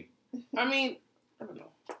 okay. I mean, I don't know.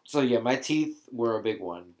 So yeah, my teeth were a big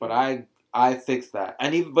one, but I fixed that.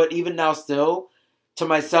 And even now, still to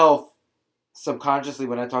myself, subconsciously,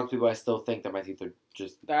 when I talk to people, I still think that my teeth are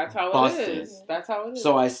just That's how busted. it is. That's how it is.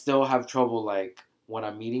 So I still have trouble like when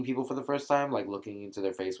I'm meeting people for the first time, like looking into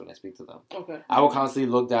their face when I speak to them. Okay. I will constantly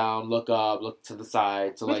look down, look up, look to the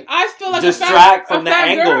side to like. I feel like distract a from the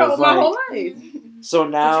fat girl angles, my like- whole life. So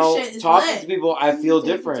now shit is talking lit. to people, I feel Take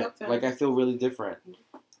the different. talk time. Like I feel really different.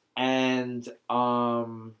 And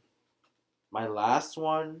my last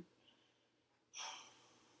one,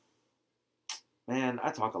 man,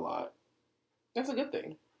 I talk a lot, That's a good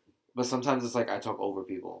thing. but sometimes it's like I talk over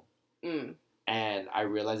people, Mm. and I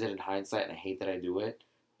realize it in hindsight, and I hate that I do it.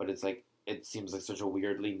 But it's like it seems like such a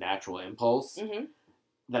weirdly natural impulse Mm-hmm.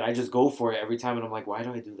 that I just go for it every time, and I'm like, why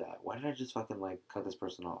do I do that? Why did I just fucking like cut this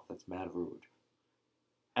person off? That's mad rude.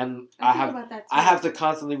 And I think about that too. I have to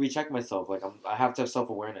constantly recheck myself. Like I have to have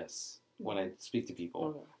self-awareness when I speak to people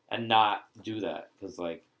Okay. and not do that because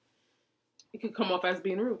like It could come off as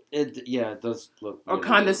being rude it does look or really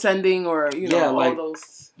condescending, or Yeah, all like-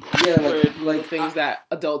 those rude. Yeah, weird like things that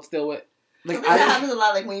adults deal with. like That I happens a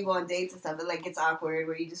lot, like when you go on dates and stuff. It like gets awkward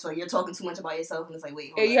where you just like you're talking too much about yourself, and it's like,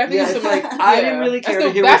 wait, Yeah, hold you have to Yeah, use it's some like, I didn't really care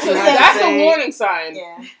to hear that's what you a, had to that's say. a warning sign.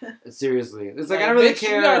 yeah. seriously, it's like Like, I don't really bitch,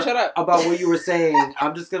 you gotta shut care up. about what you were saying.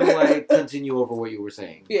 I'm just gonna like continue over what you were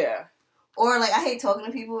saying. Yeah. Or like I hate talking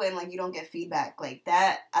to people and like you don't get feedback like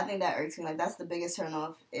that. I think that irks me. Like that's the biggest turn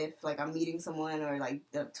off if like I'm meeting someone or like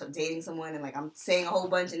dating someone and like I'm saying a whole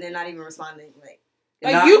bunch and they're not even responding. Like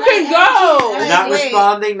Like, you can go. Like, Not wait.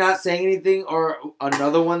 responding, not saying anything, or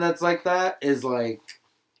another one that's like that is like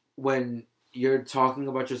when you're talking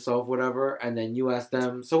about yourself, whatever, and then you ask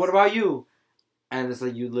them, so what about you? And it's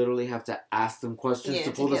like you literally have to ask them questions Yeah, to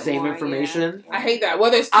to pull the get same more, information. I hate that.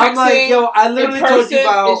 Whether it's texting, I'm like, yo, I literally in told you person,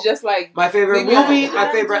 about it's just like, my favorite leave me movie, alone.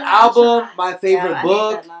 my favorite I don't do album, that. my favorite Yeah, I hate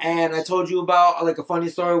book, that nonsense. and I told you about like a funny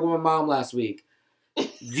story with my mom last week. Do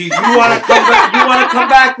you want to come back? You want to come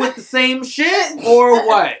back with the same shit, or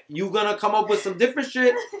what? You gonna come up with some different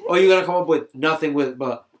shit, or you gonna come up with nothing with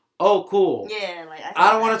but oh cool. yeah, like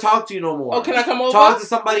I don't want to talk to you no more. oh, can I come over? Talk to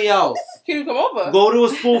somebody else. Can you come over? Go to a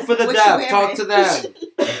school for the What you deaf. Talk wearing? to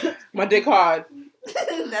them. My dick hard.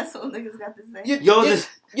 That's what niggas got to say. Yo, this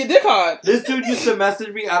Your dick hard. dude used to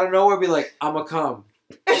message me out of nowhere, be like, "I'ma come."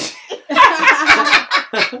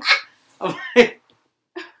 I'm like,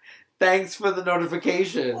 thanks for the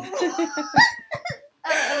notification.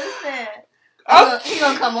 listen. Oh. He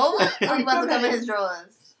gonna come over? Or he about to come in his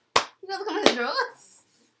drawers? He about to come in his drawers?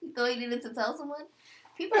 You thought he needed to tell someone?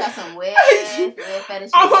 People got some weird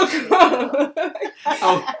fetishes. I'ma come.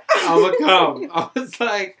 I'ma come. I was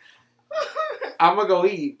like, I'ma go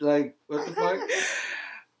eat. Like, what the fuck?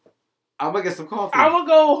 I'ma get some coffee. I'ma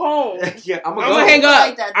go home. Yeah, I'ma I'm go. gonna hang up.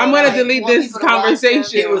 Like that, though. I'm gonna Like, delete want this people to watch them.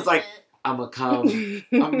 conversation. It was like, I'ma come.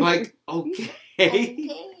 I'm like, okay. Okay.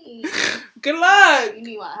 Good luck. You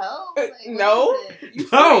need my help? Like, what No. is it? You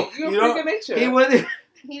No, freak. You're a you freak don't- of nature. He wasn't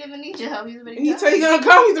He didn't even need your help. He's already He done. said he's gonna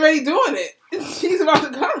come. He's already doing it. He's about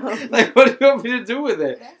to come. like, what do you want me to do with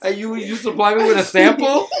it? That's Are you supply me with a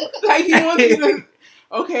sample? Like he wants you to.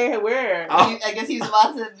 Okay, where? Oh. I guess he was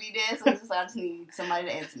about to be there, so he's just like, I just need somebody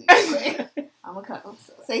to answer me. Like, I'm gonna come.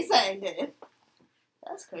 So say something, then.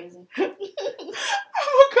 That's crazy. I'm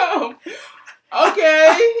gonna come.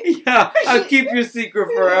 Okay. Yeah, I'll keep your secret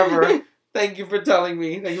forever. Thank you for telling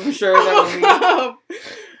me. Thank you for sharing that with I'm me. gonna come.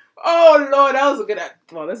 Oh Lord, that was a good.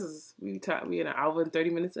 Well, this is we in an hour and 30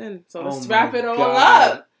 minutes in, so let's Oh wrap my it all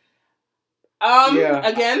God. up. Yeah.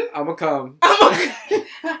 Again. I'ma come.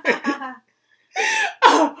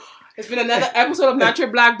 It's been another episode of Not Your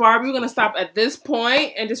Black Barbie. We're gonna stop at this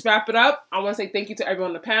point and just wrap it up. I want to say thank you to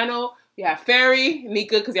everyone on the panel. We have Fairy,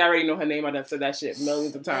 Nika, because you already know her name. I done said that shit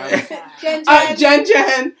millions of times. Jen.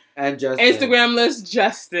 Jen, And just Instagram list,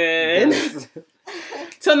 Justin. Yes.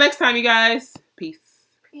 Till next time, you guys. Peace.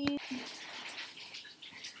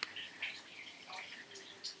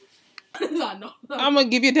 I'm gonna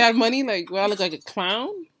give your dad money. Like, well, I look like a clown.